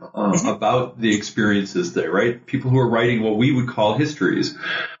narrative about the experiences there, right? People who are writing what we would call histories.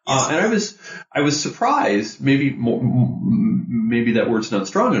 And I was surprised, maybe that word's not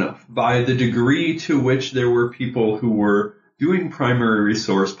strong enough, by the degree to which there were people who were doing primary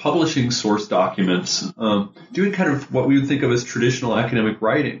resource, publishing source documents, doing kind of what we would think of as traditional academic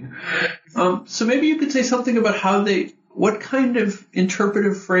writing. So maybe you could say something about what kind of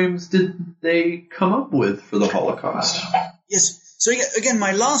interpretive frames did they come up with for the Holocaust? Yes. So again,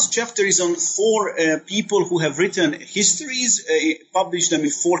 my last chapter is on 4 people who have written histories, published them in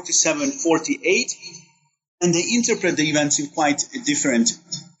 47, 48, and they interpret the events in quite different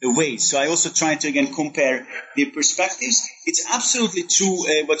ways. So I also try to, again, compare their perspectives. It's absolutely true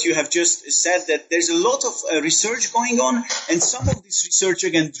what you have just said, that there's a lot of research going on, and some of this research,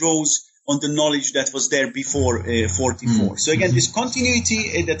 again, draws on the knowledge that was there before 44. So again, this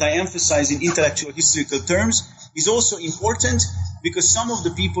continuity that I emphasize in intellectual historical terms is also important, because some of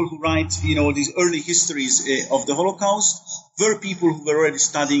the people who write, these early histories of the Holocaust were people who were already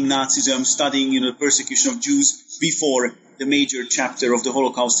studying Nazism, studying, the persecution of Jews before the major chapter of the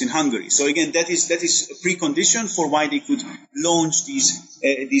Holocaust in Hungary. So again, that is a precondition for why they could launch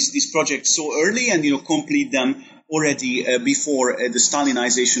these projects so early and, complete them already before the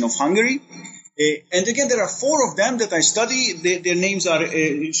Stalinization of Hungary. And again, there are 4 of them that I study. Their names are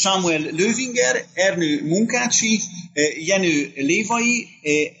Sámuel Löwinger, Ernő Munkácsy, Jenő Lévai,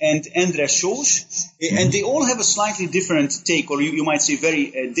 and Endre Sós. And they all have a slightly different take, or you might say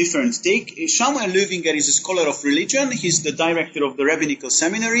very different take. Sámuel Löwinger is a scholar of religion. He's the director of the Rabbinical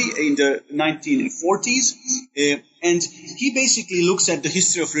Seminary in the 1940s. And he basically looks at the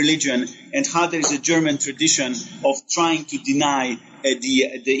history of religion and how there is a German tradition of trying to deny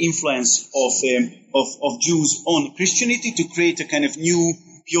the influence of Jews on Christianity, to create a kind of new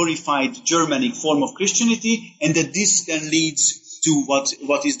purified Germanic form of Christianity, and that this then leads to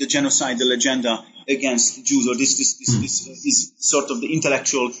what is the genocidal agenda against Jews, or this is sort of the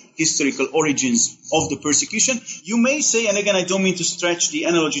intellectual historical origins of the persecution. You may say, and again, I don't mean to stretch the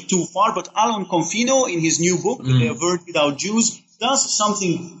analogy too far, but Alon Confino in his new book, A World Without Jews, does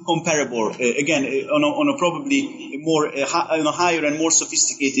something comparable, again, on a probably more on a higher and more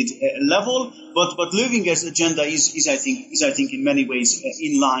sophisticated level. But Löwinger's agenda is I think in many ways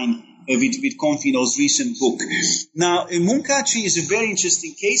in line with Confino's recent book. Now, Munkácsy is a very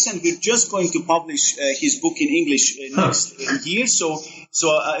interesting case, and we're just going to publish his book in English next year. So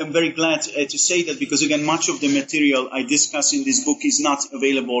I'm very glad to say that, because again, much of the material I discuss in this book is not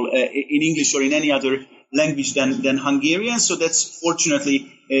available in English or in any other language than Hungarian. So that's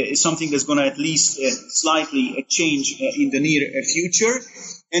fortunately something that's going to at least slightly change in the near future.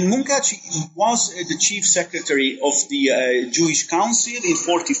 And Munkácsy was the chief secretary of the Jewish Council in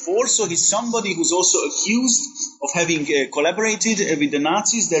 44, so he's somebody who's also accused of having collaborated with the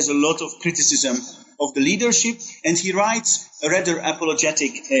Nazis. There's a lot of criticism of the leadership, and he writes a rather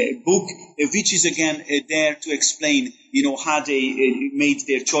apologetic book, which is again there to explain, how they made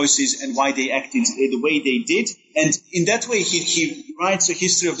their choices and why they acted the way they did. And in that way, he writes a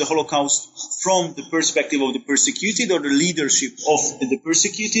history of the Holocaust from the perspective of the persecuted, or the leadership of the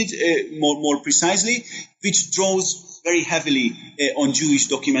persecuted, more precisely, which draws very heavily on Jewish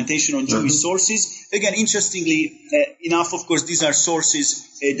documentation, on Jewish sources. Again, interestingly enough, of course, these are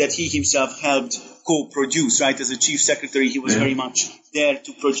sources that he himself helped co-produce, right? As a chief secretary, he was very much there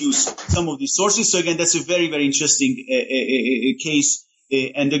to produce some of these sources. So again, that's a very, very interesting case.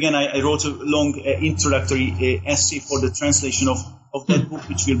 And again, I wrote a long introductory essay for the translation of that book,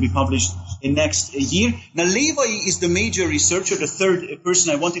 which will be published next year. Now, Levi is the major researcher, the third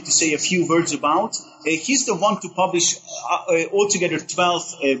person I wanted to say a few words about. He's the one to publish altogether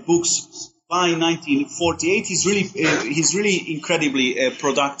 12 books by 1948. He's really incredibly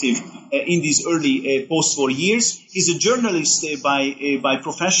productive in these early post-war years. He's a journalist by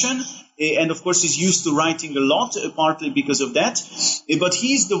profession. And of course, he's used to writing a lot, partly because of that. But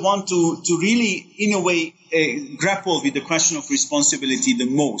he's the one to really, in a way, grapple with the question of responsibility the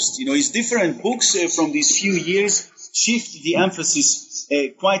most. His different books from these few years shift the emphasis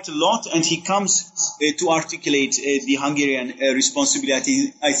quite a lot, and he comes to articulate the Hungarian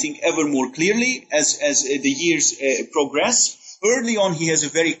responsibility, I think, ever more clearly as the years progress. Early on, he has a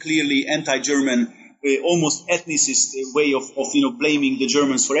very clearly anti-German, almost ethnicist way of blaming the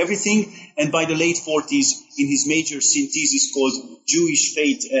Germans for everything. And by the late 40s, in his major synthesis called Jewish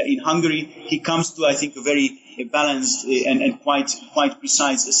Fate in Hungary, he comes to, I think, a very balanced and quite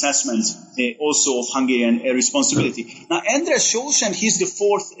precise assessment also of Hungarian responsibility. Now, András Sós, and he's the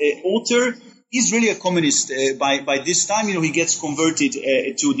fourth author. He's really a communist by this time. He gets converted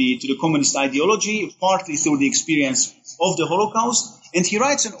to the communist ideology, partly through the experience of the Holocaust. And he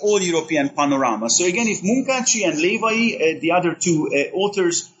writes an all-European panorama. So again, if Munkácsy and Lévai, the other two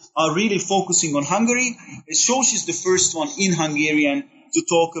authors, are really focusing on Hungary, Sós is the first one in Hungarian to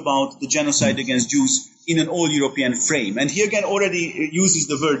talk about the genocide against Jews in an all-European frame. And he again already uses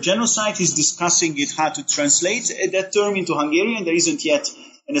the word genocide. He's discussing how to translate that term into Hungarian. There isn't yet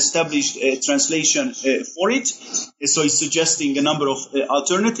an established translation for it. So he's suggesting a number of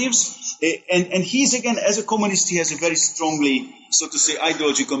alternatives. And he's, again, as a communist, he has a very strongly, so to say,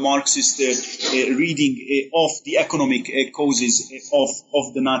 ideological Marxist reading of the economic causes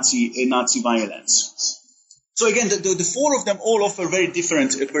of the Nazi violence. So again, the four of them all offer very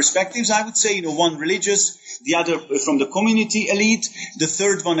different perspectives. I would say, one religious, the other from the community elite, the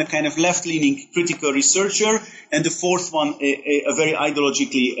third one a kind of left-leaning critical researcher, and the fourth one a very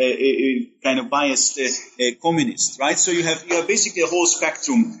ideologically kind of biased communist, right? So you have basically a whole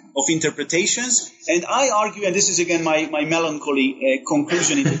spectrum of interpretations. And I argue, and this is again my melancholy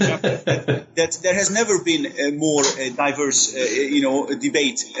conclusion in the chapter, that there has never been a more diverse,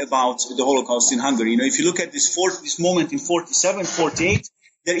 debate about the Holocaust in Hungary. If you look at this moment in 47, 48,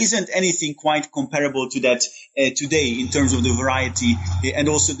 there isn't anything quite comparable to that today in terms of the variety and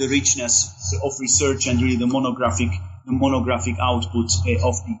also the richness of research and really the monographic output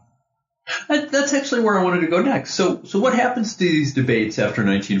of the. That's actually where I wanted to go next. So what happens to these debates after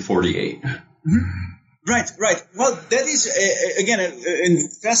 1948? Mm-hmm. Right. Well, that is, again, a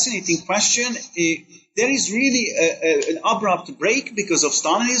fascinating question. There is really an abrupt break because of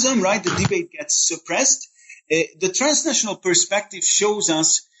Stalinism, right? The debate gets suppressed. The transnational perspective shows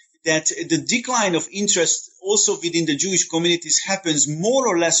us that the decline of interest also within the Jewish communities happens more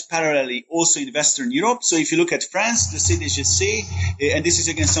or less parallelly also in Western Europe. So if you look at France, the CDGC, and this is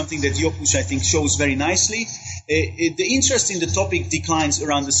again something that Jokush, I think, shows very nicely, the interest in the topic declines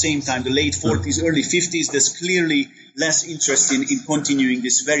around the same time, the late 40s, early 50s. There's clearly less interest in continuing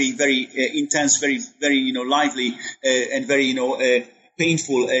this very, very intense, very, very, lively and very,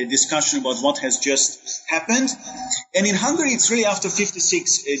 painful discussion about what has just happened. And in Hungary, it's really after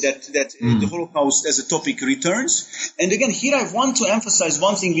 56 that the Holocaust as a topic returns. And again, here I want to emphasize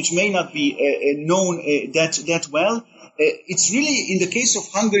one thing which may not be known that well. It's really in the case of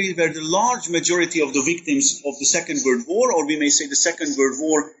Hungary where the large majority of the victims of the Second World War, or we may say the Second World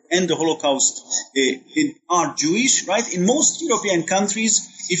War and the Holocaust, are Jewish, right? In most European countries,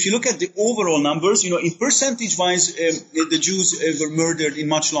 if you look at the overall numbers, in percentage-wise, the Jews were murdered in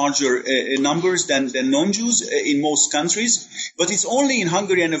much larger numbers than non-Jews in most countries. But it's only in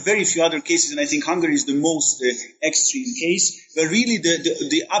Hungary and a very few other cases, and I think Hungary is the most extreme case, where really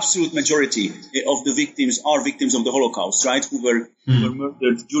the absolute majority of the victims are victims of the Holocaust, right, who were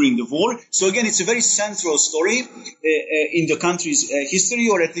murdered during the war. So again, it's a very central story in the country's history,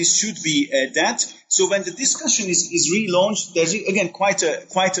 or at least should be that. So when the discussion is relaunched, there's again quite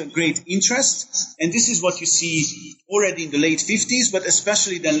a great interest, and this is what you see already in the late 50s, but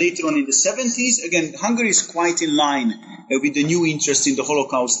especially then later on in the 70s. Again, Hungary is quite in line with the new interest in the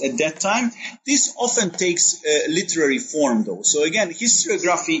Holocaust at that time. This often takes literary form, though. So again,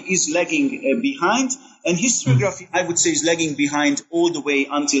 historiography is lagging behind, and historiography, I would say, is lagging behind all the way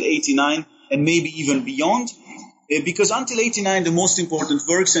until 89 and maybe even beyond. Because until 89, the most important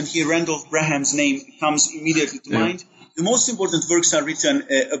works, and here Randolph Braham's name comes immediately to mind, the most important works are written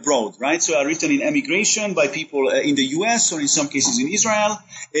abroad, right? So are written in emigration by people in the US or in some cases in Israel.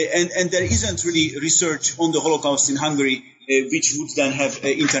 And there isn't really research on the Holocaust in Hungary which would then have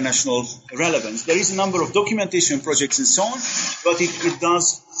international relevance. There is a number of documentation projects and so on, but it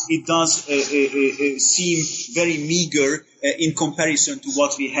does seem very meager in comparison to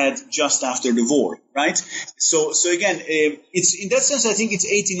what we had just after the war, right? So again, it's in that sense, I think it's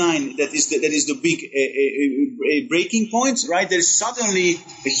 89 that is the big breaking point, right? There's suddenly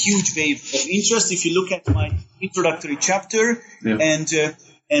a huge wave of interest. If you look at my introductory chapter and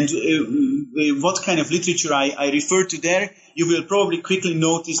what kind of literature I refer to there, you will probably quickly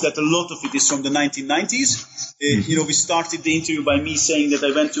notice that a lot of it is from the 1990s. We started the interview by me saying that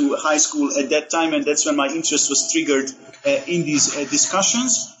I went to high school at that time, and that's when my interest was triggered in these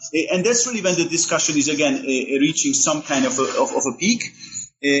discussions. And that's really when the discussion is again reaching some kind of a peak.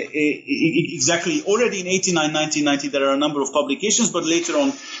 Exactly. Already in 89, 1990, there are a number of publications, but later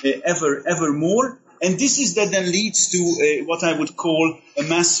on, ever more. And this is that then leads to what I would call a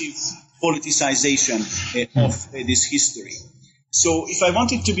massive politicization of this history. So if I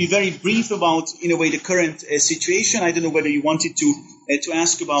wanted to be very brief about, in a way, the current situation, I don't know whether you wanted to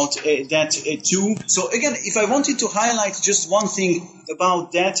ask about that too. So again, if I wanted to highlight just one thing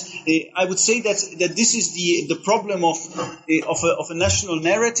about that, I would say that this is the problem of a national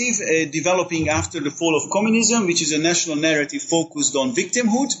narrative developing after the fall of communism, which is a national narrative focused on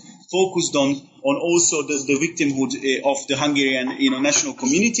victimhood, focused on also the victimhood of the Hungarian national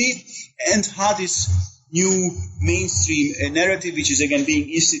community, and how this new mainstream narrative, which is again being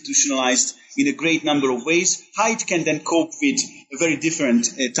institutionalized in a great number of ways, how it can then cope with a very different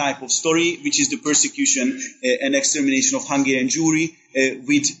type of story, which is the persecution and extermination of Hungarian Jewry,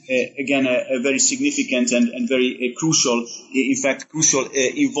 with again a very significant and very crucial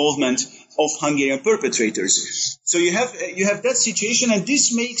involvement of Hungarian perpetrators. So you have that situation, and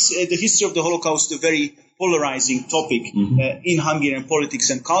this makes the history of the Holocaust a very polarizing topic in Hungarian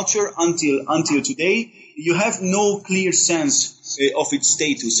politics and culture until today. You have no clear sense of its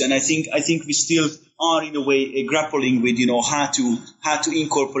status, and I think we still are in a way grappling with how to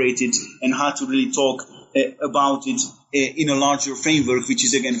incorporate it and how to really talk about it in a larger framework, which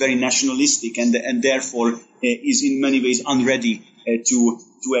is again very nationalistic and therefore is in many ways unready to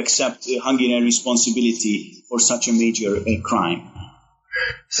accept Hungarian responsibility for such a major crime.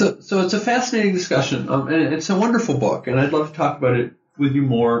 So it's a fascinating discussion, and it's a wonderful book, and I'd love to talk about it with you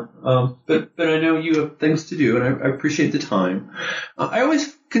more, but I know you have things to do, and I appreciate the time. I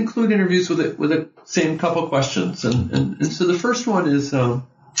always conclude interviews with the same couple questions, and so the first one is,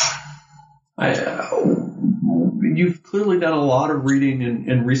 you've clearly done a lot of reading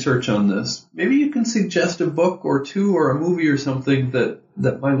and research on this. Maybe you can suggest a book or two or a movie or something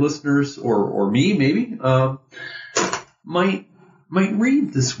that my listeners or me maybe might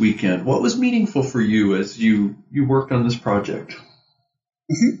read this weekend. What was meaningful for you as you worked on this project?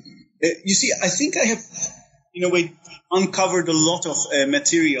 You see, I think I have, in a way, uncovered a lot of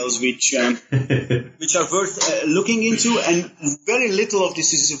materials which are worth looking into, and very little of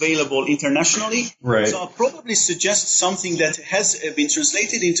this is available internationally. Right. So I'll probably suggest something that has been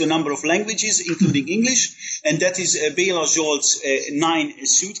translated into a number of languages, including English, and that is Béla Zsolt's 9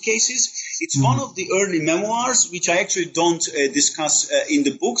 Suitcases. It's one of the early memoirs, which I actually don't discuss in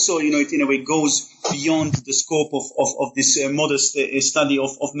the book. So, it in a way goes beyond the scope of this modest study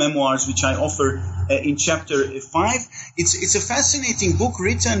of memoirs, which I offer in chapter 5. It's a fascinating book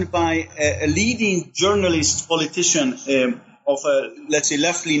written by a leading journalist, politician of let's say,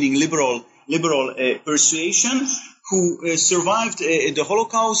 left-leaning liberal persuasion, who survived the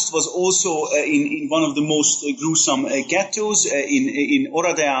Holocaust, was also in one of the most gruesome ghettos in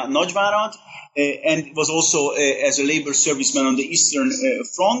Oradea, Nagyvárad, and was also as a labor serviceman on the Eastern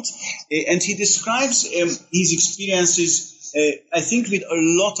Front. And he describes his experiences, I think, with a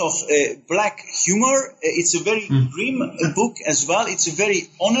lot of black humor. It's a very grim book as well. It's a very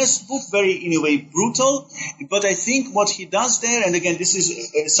honest book, very, in a way, brutal. But I think what he does there, and again, this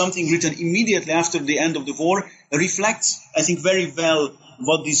is something written immediately after the end of the war, reflects, I think, very well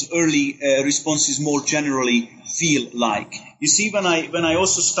what these early responses more generally feel like. You see, when I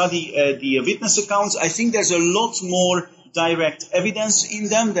also study the witness accounts, I think there's a lot more direct evidence in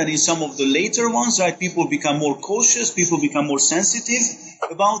them than in some of the later ones, right? People become more cautious, people become more sensitive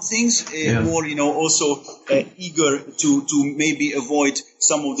about things, more, also eager to maybe avoid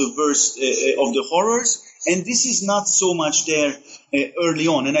some of the worst of the horrors. And this is not so much there early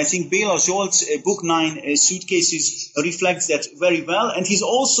on. And I think Bela Zsolt's Book 9, Suitcases, reflects that very well. And he's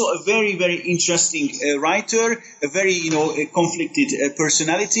also a very, very interesting writer, a very, conflicted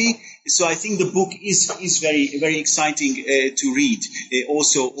personality. So I think the book is very, very exciting to read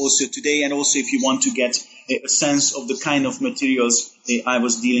also today, and also if you want to get a sense of the kind of materials I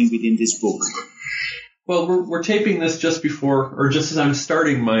was dealing with in this book. Well, we're taping this just as I'm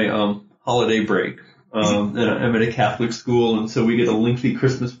starting my holiday break. And I'm at a Catholic school, and so we get a lengthy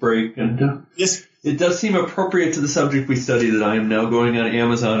Christmas break. And yes, it does seem appropriate to the subject we study that I am now going on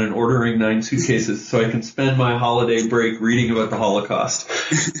Amazon and ordering 9 suitcases so I can spend my holiday break reading about the Holocaust.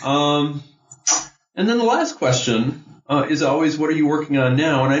 And then the last question is always, what are you working on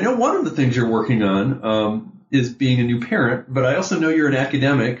now? And I know one of the things you're working on is being a new parent, but I also know you're an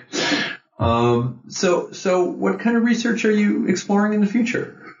academic. So what kind of research are you exploring in the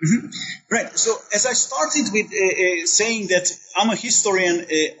future? Mm-hmm. Right. So as I started with saying that I'm a historian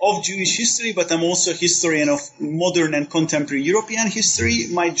of Jewish history, but I'm also a historian of modern and contemporary European history.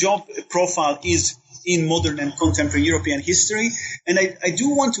 My job profile is in modern and contemporary European history. And I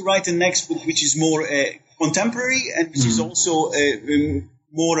do want to write a next book which is more contemporary and which is also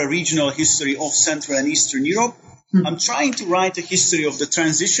more a regional history of Central and Eastern Europe. I'm trying to write a history of the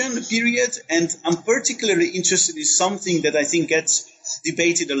transition period, and I'm particularly interested in something that I think gets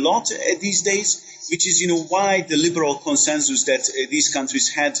debated a lot these days, which is, why the liberal consensus that these countries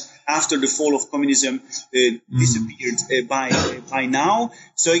had after the fall of communism disappeared by now.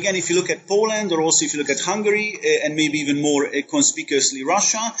 So again, if you look at Poland, or also if you look at Hungary, and maybe even more conspicuously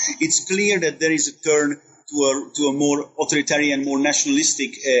Russia, it's clear that there is a turn to a more authoritarian, more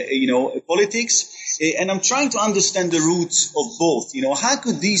nationalistic, politics. And I'm trying to understand the roots of both. How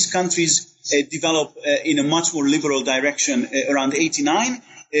could these countries develop in a much more liberal direction around 89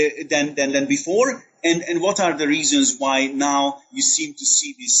 than before? And what are the reasons why now you seem to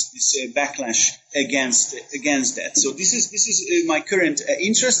see this backlash against that? So this is my current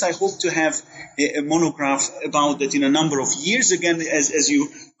interest. I hope to have a monograph about that in a number of years. Again, as you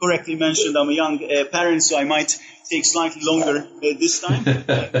correctly mentioned, I'm a young parent, so I might take slightly longer this time.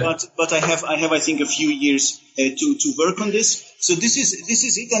 But I have I think a few years to work on this. So this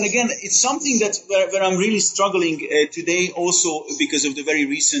is it. And again, it's something that where I'm really struggling today, also because of the very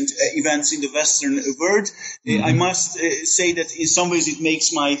recent events in the Western world. I must say that in some ways it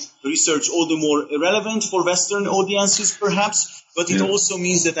makes my research all the more relevant for Western audiences, perhaps. But it also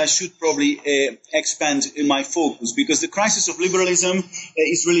means that I should probably expand my focus, because the crisis of liberalism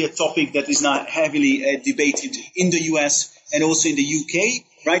is really a topic that is now heavily debated in the US and also in the UK.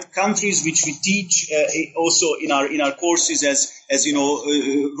 Right, countries which we teach also in our courses as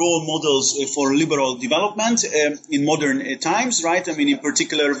role models for liberal development in modern times. Right, I mean, in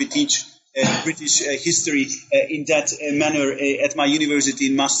particular, we teach British history in that manner at my university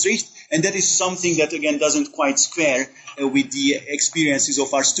in Maastricht, and that is something that again doesn't quite square with the experiences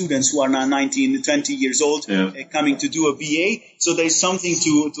of our students who are now 19, 20 years old, coming to do a BA. So there is something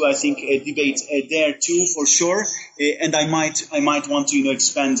to I think debate there too, for sure. And I might want to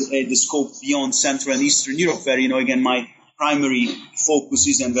expand the scope beyond Central and Eastern Europe, where again my primary focus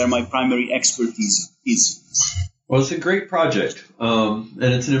is and where my primary expertise is. Well, it's a great project, and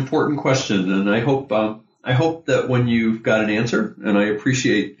it's an important question, and I hope that when you've got an answer, and I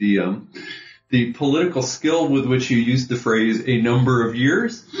appreciate the political skill with which you used the phrase "a number of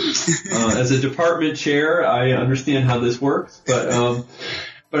years." As a department chair, I understand how this works, but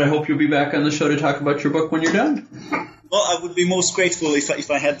I hope you'll be back on the show to talk about your book when you're done. Well, I would be most grateful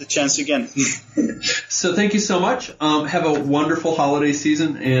if I had the chance again. So thank you so much. Have a wonderful holiday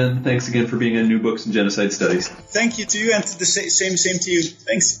season, and thanks again for being on New Books in Genocide Studies. Thank you to you, and the same to you.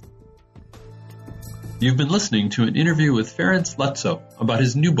 Thanks. You've been listening to an interview with Ferenc Laczo about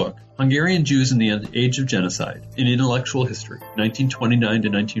his new book, Hungarian Jews in the Age of Genocide in Intellectual History, 1929 to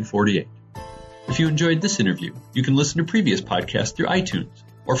 1948. If you enjoyed this interview, you can listen to previous podcasts through iTunes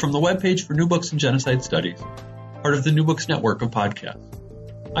or from the webpage for New Books in Genocide Studies, part of the New Books network of podcasts.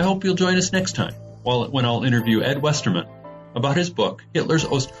 I hope you'll join us next time when I'll interview Ed Westerman about his book, Hitler's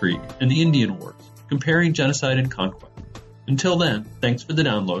Ostkrieg and the Indian Wars, Comparing Genocide and Conquest. Until then, thanks for the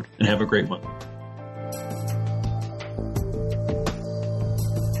download and have a great month.